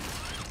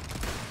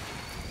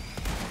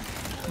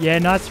 Yeah,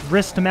 nice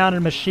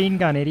wrist-mounted machine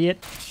gun,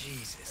 idiot.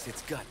 Jesus,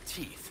 it's got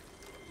teeth.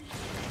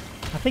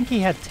 I think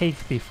he had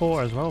teeth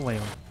before as well,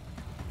 Leon.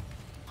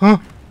 Huh?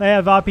 They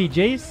have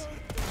RPGs?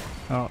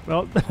 Oh,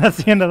 well, that's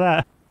the end of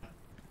that.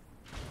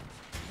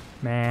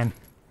 Man,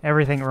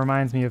 everything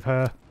reminds me of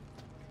her.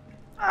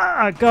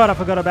 Ah, God, I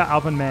forgot about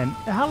Oven Man.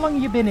 How long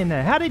have you been in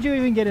there? How did you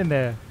even get in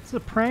there? Is it a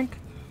prank?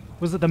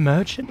 Was it the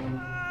merchant?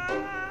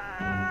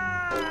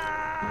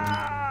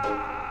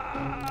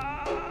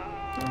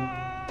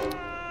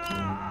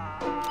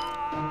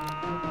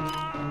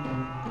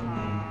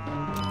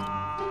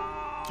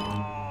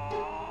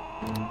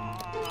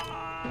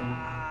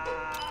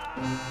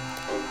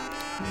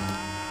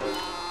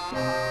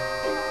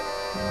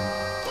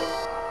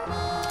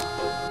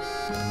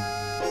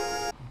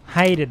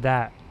 Hated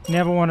that.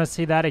 Never want to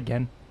see that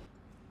again.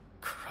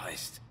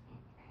 Christ.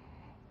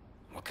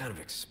 What kind of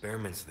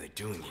experiments are they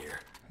doing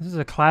here? This is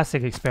a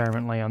classic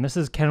experiment, Leon. This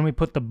is, can we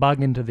put the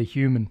bug into the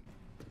human?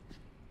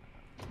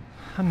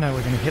 I know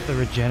we're going to hit the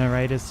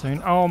regenerators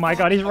soon. Oh my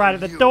God, he's right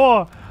at the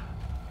door!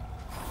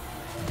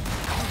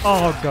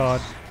 Oh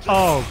God.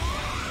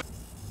 Oh.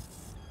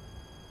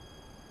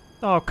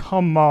 Oh,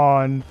 come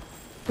on.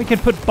 We can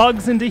put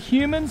bugs into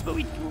humans,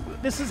 but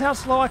this is how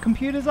slow our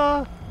computers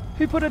are?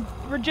 Who put a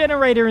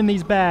regenerator in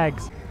these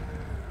bags?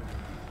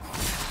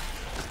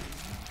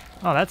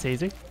 Oh, that's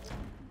easy.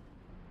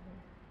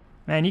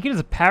 Man, you can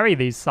just parry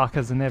these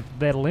suckers and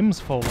their limbs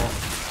fall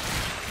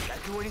off.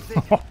 That do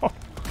anything?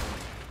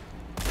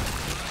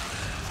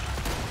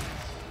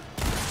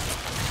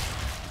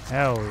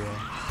 Hell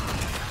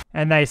yeah.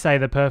 And they say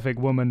the perfect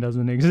woman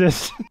doesn't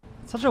exist.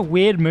 Such a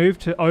weird move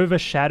to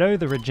overshadow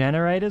the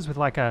regenerators with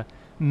like a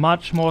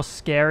much more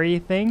scary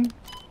thing.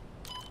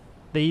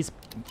 These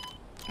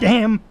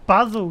damn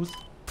puzzles.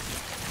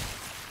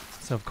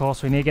 So of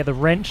course we need to get the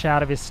wrench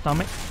out of his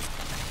stomach.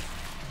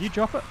 Did you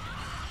drop it?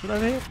 Is it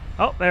over here?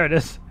 Oh, there it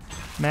is.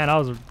 Man,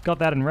 got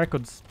that in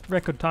record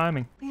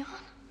timing. Leon?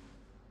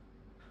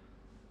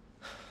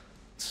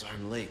 Sorry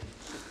I'm late.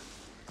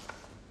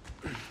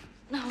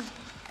 No.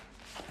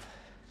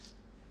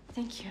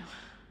 Thank you.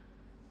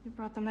 You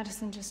brought the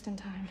medicine just in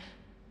time.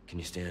 Can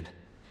you stand?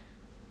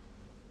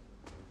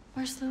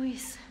 Where's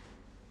Luis?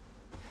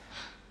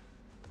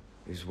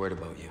 He was worried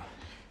about you.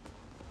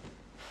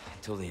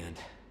 Until the end.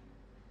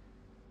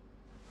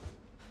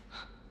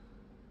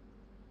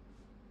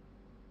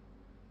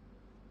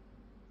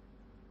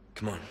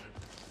 Come on.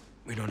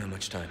 We don't have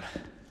much time.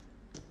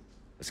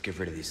 Let's get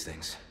rid of these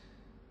things.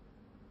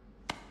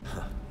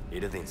 Huh.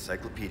 Need of the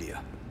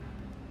encyclopedia.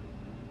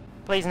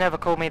 Please never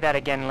call me that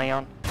again,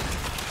 Leon.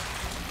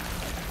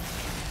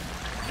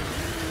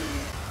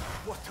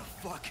 What the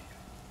fuck?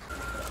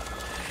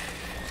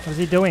 What is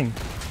he doing?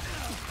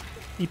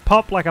 He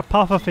popped like a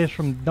pufferfish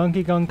from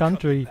Donkey Kong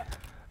Country.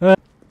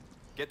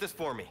 Get this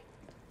for me.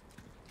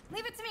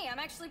 Leave it to me. I'm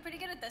actually pretty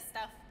good at this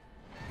stuff.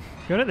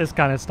 Good at this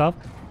kind of stuff.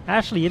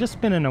 Ashley, you're just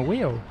spinning a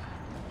wheel.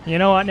 You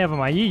know what? Never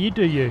mind. You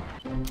do you.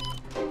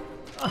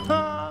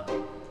 A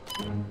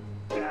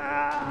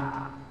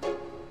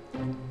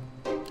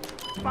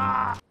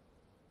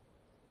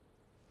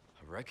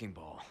wrecking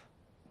ball.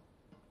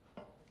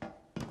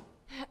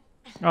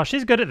 Oh,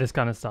 she's good at this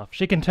kind of stuff.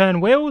 She can turn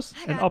wheels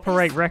and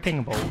operate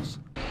wrecking balls.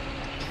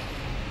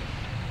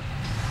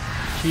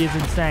 She is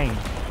insane.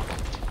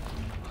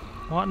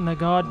 What in the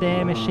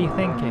goddamn is she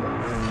thinking?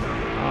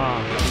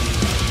 Oh.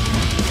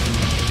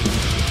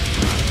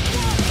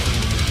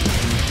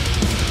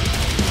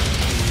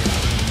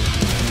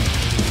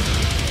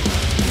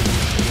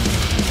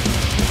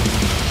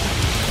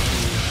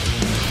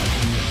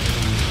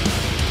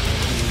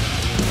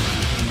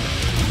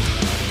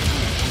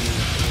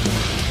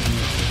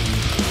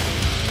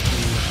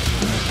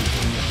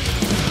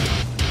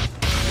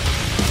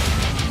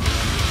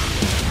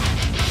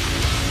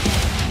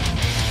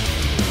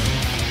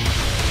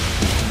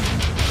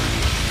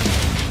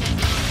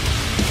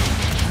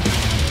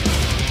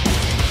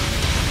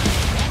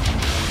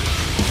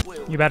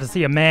 You're about to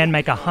see a man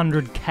make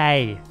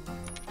 100K.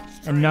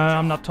 And no,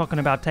 I'm not talking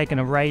about taking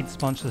a raid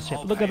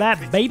sponsorship. Look at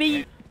that,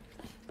 baby!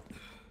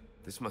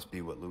 This must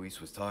be what Luis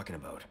was talking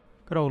about.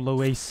 Good old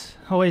Luis.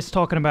 Always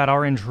talking about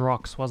orange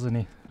rocks, wasn't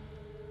he?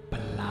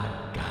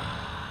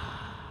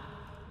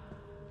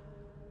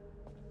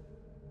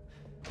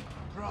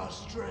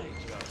 Prostrate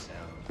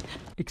yourself.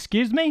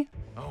 Excuse me?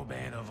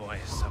 Obey the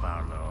voice of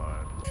our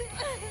Lord.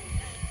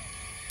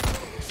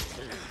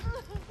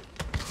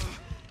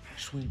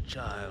 Sweet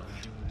child,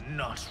 do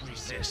not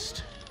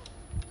resist.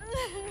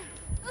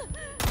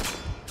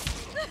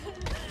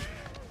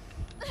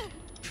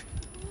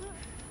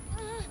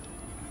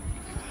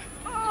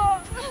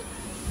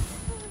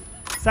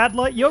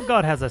 Sadler, your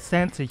god has a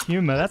sense of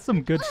humor. That's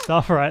some good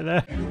stuff right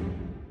there.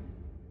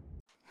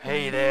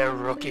 Hey there,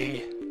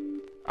 rookie.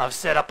 I've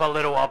set up a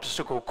little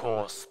obstacle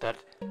course that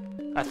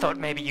I thought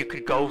maybe you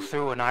could go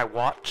through and I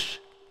watch.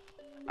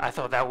 I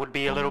thought that would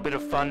be a little bit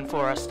of fun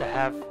for us to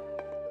have.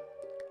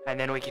 And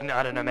then we can,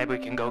 I don't know, maybe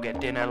we can go get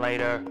dinner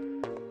later.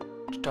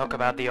 To talk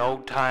about the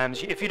old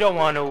times. If you don't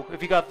want to,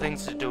 if you got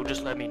things to do,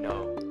 just let me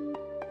know.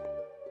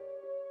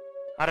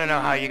 I don't know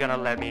how you're gonna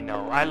let me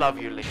know. I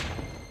love you, Lee.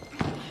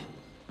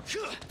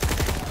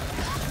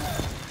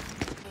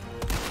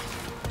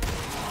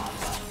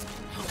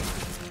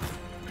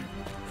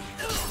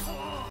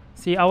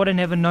 See, I would have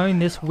never known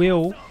this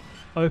wheel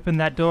opened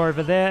that door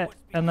over there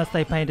unless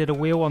they painted a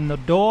wheel on the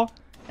door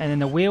and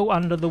then a wheel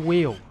under the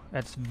wheel.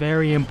 That's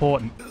very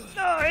important.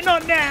 No,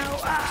 not now!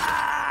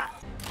 Ah!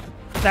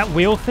 That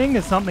wheel thing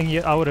is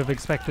something I would have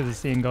expected to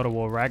see in God of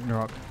War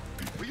Ragnarok.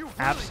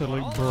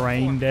 Absolute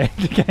brain dead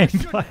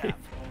gameplay.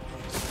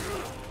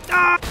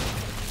 Ah!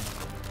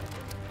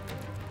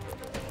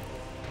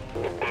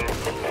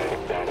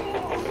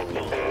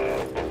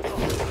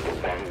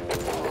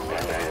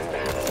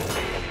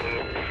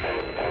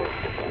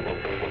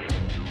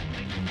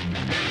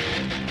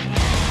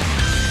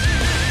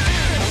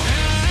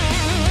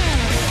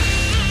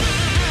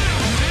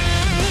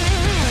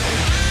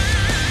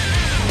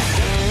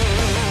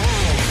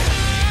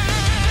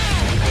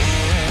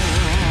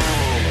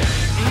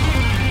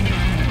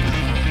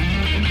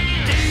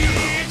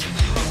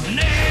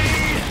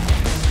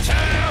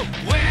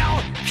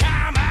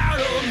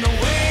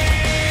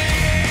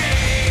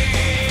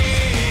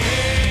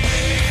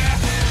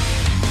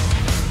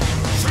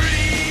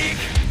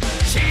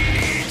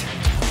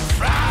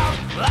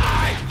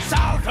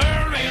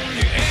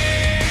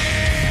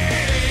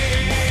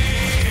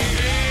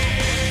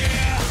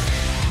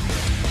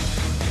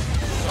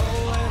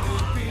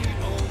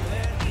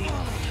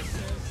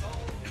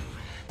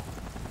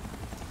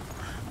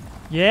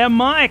 Yeah,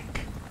 Mike!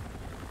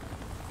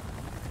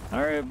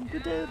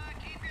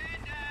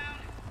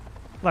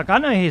 Look, I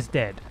know he's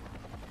dead.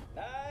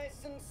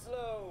 Nice and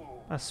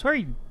slow. I swear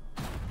he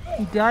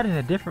died in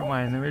a different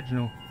way in the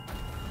original.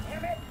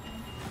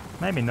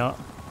 Maybe not.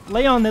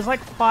 Leon, there's like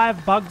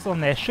 5 bugs on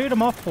there. Shoot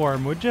them off for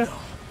him, would you?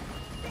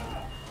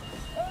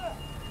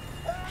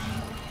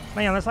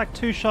 Leon, there's like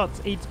 2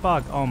 shots each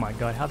bug. Oh my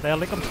god, how'd they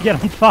lick them to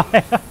get on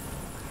fire?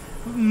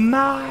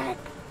 Mike!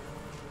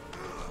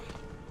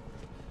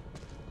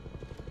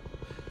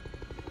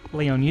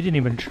 Leon, you didn't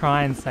even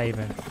try and save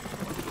him.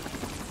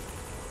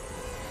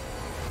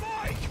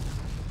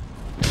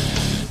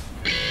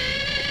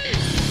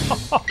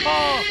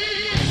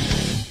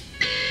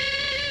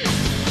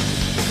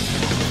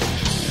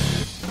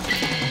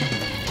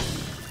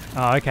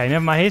 Oh, okay,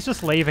 never mind. He's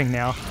just leaving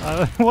now.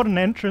 What an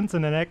entrance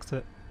and an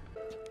exit.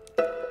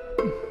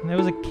 There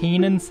was a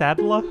Keenan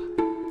Sadler.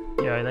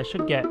 Yo, they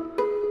should get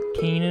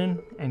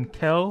Keenan and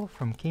Kel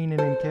from Keenan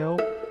and Kel.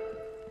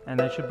 And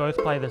they should both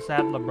play the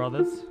Sadler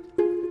brothers.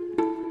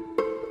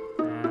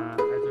 As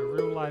a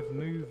real life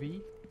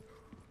movie.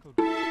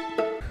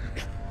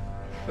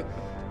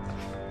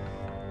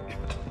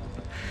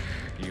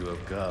 You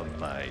have come,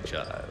 my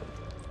child.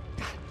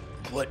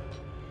 What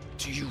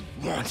do you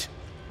want?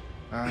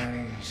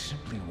 I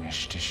simply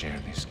wish to share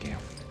this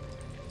gift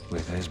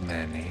with as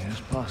many as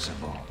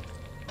possible.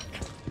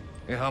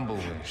 A humble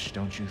wish,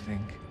 don't you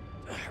think?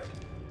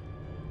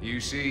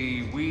 You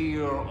see, we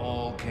are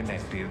all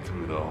connected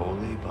through the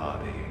holy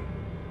body.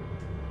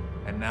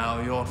 And now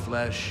your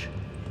flesh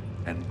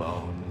and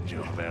bones,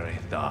 your very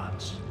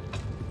thoughts,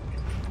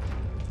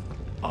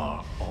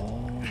 are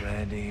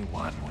already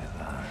one with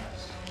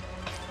us.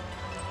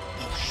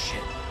 Oh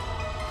shit.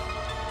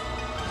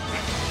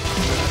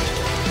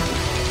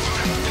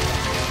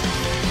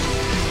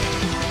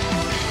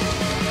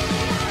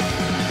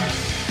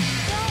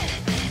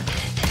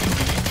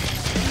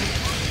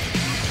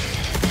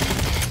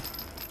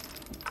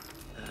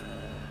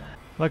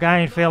 Look, I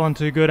ain't feeling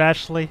too good,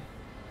 Ashley.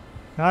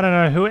 I don't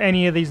know who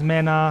any of these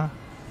men are.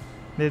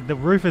 The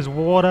roof is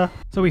water.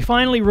 So we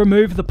finally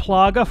remove the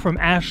plaga from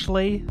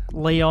Ashley,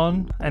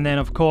 Leon, and then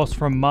of course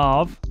from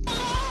Marv.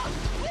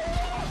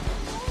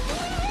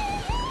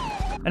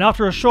 And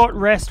after a short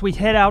rest, we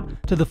head out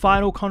to the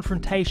final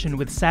confrontation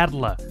with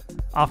Sadler,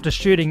 after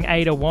shooting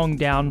Ada Wong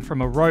down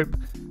from a rope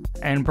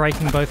and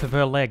breaking both of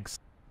her legs.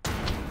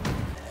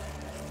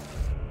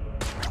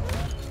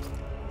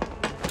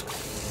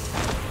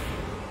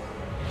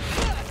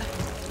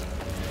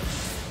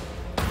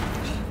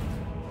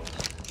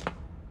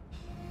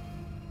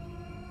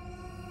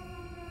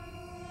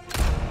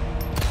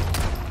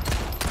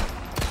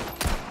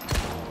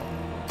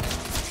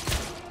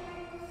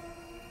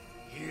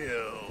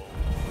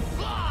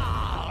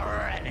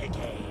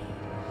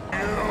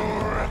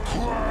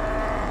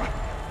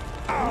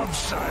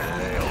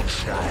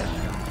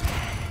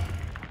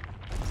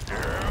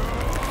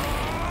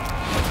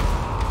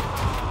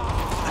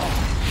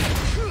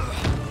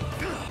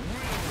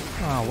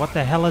 Oh, what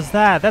the hell is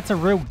that? That's a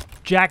real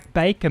Jack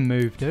Baker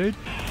move, dude.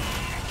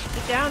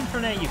 Get down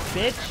from there, you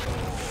bitch.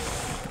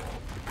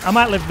 I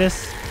might live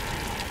this.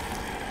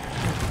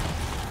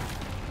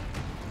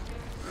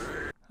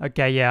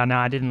 Okay, yeah, no,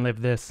 I didn't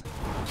live this.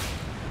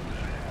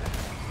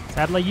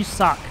 Sadler, you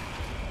suck.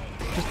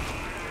 Just...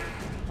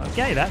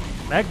 Okay,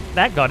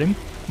 that got him.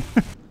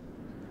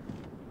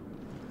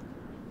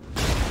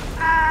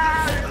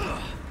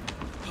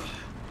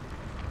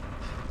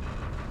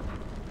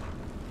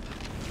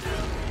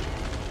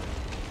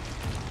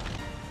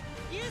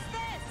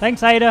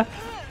 Thanks, Ada.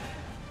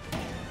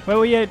 Where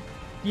were you?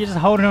 You just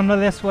holding on to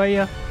this, were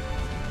you?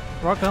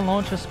 Rocket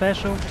launcher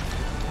special.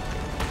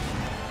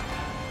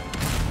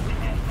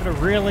 Could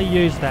have really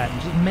used that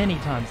just many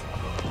times.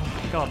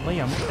 Oh, God,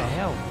 Leon, what the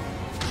hell?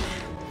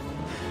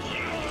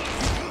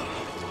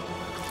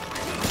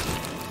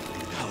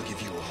 I'll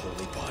give you a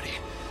holy body.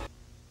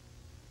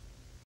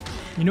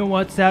 You know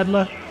what,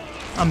 Sadler?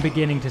 I'm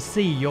beginning to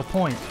see your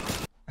point.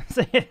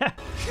 See that?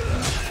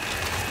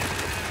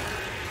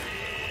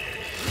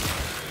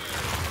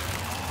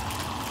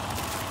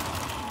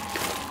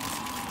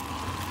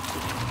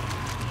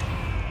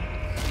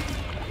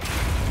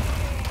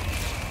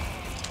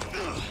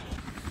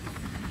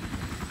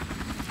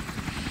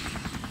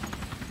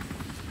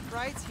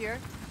 Ride's here.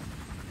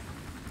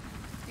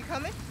 You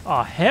coming?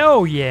 Oh,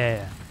 hell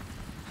yeah!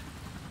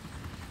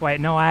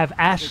 Wait, no, I have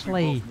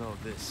Ashley. We both know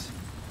this.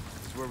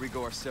 It's where we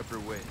go our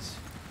separate ways.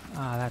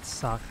 Ah, that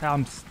sucks.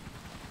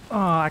 Oh,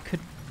 I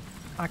could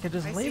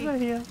just leave her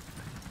here.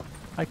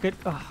 I could.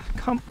 Oh,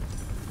 come.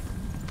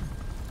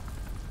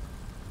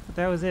 What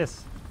the hell is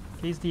this?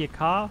 Keys to your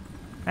car?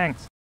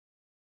 Thanks.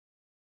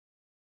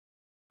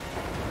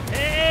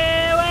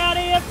 Hey, we're out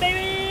of here,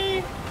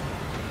 baby!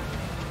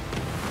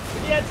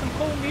 Can you add some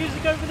cool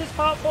music over this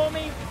part for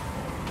me?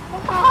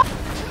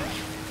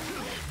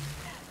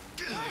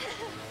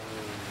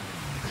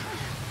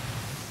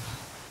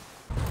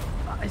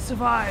 I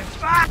survived.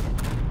 Ah!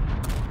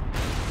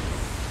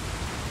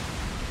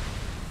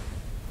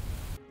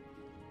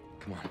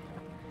 Come on.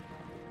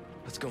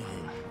 Let's go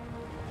home.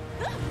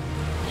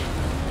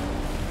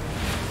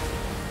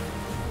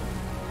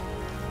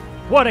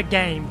 What a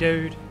game,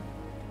 dude.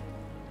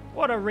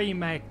 What a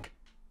remake.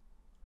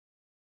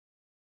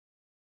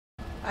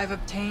 I've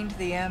obtained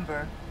the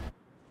amber.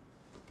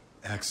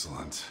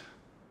 Excellent.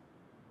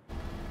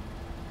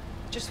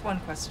 Just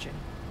one question.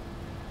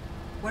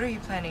 What are you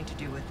planning to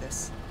do with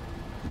this?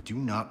 We do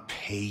not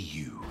pay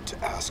you to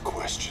ask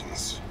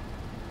questions.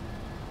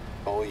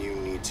 All you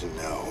need to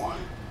know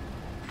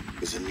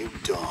is a new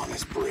dawn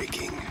is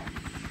breaking.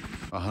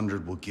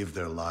 100 will give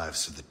their lives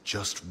so that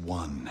just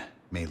one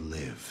may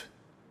live.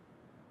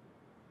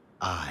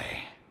 I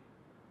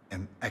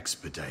am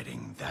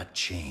expediting that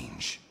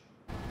change.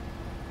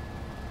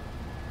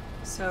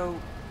 So,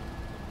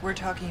 we're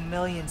talking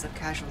millions of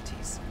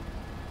casualties.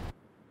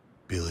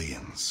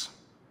 Billions.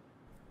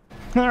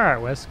 Alright,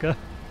 Wesker.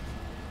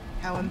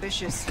 How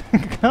ambitious.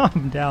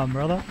 Calm down,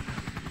 brother.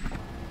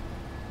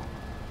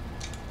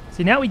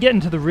 See, now we get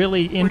into the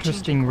really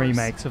interesting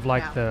remakes of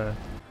like the...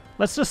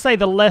 Let's just say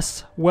the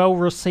less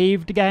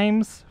well-received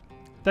games.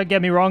 Don't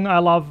get me wrong, I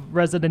love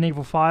Resident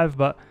Evil 5,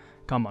 but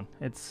come on.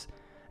 It's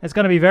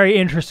going to be very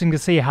interesting to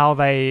see how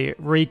they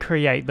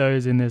recreate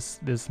those in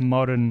this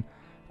modern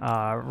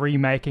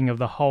remaking of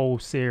the whole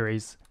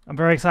series. I'm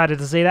very excited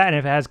to see that, and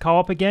if it has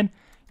co-op again,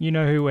 you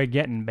know who we're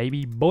getting,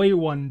 baby. Boy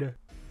Wonder.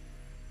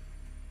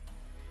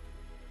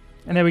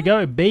 And there we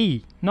go,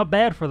 B. Not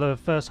bad for the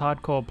first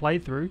hardcore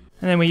playthrough.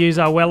 And then we use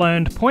our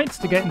well-earned points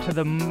to get into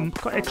the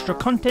extra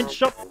content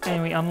shop,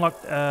 and we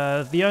unlock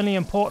the only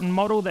important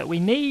model that we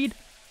need.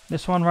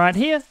 This one right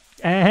here.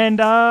 And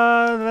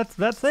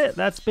that's it.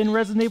 That's been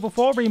Resident Evil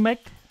 4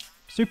 Remake.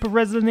 Super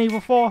Resident Evil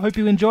 4. Hope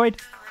you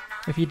enjoyed.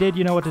 If you did,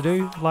 you know what to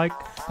do. Like,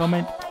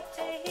 comment.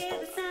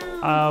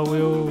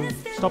 We'll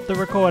stop the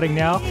recording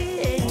now.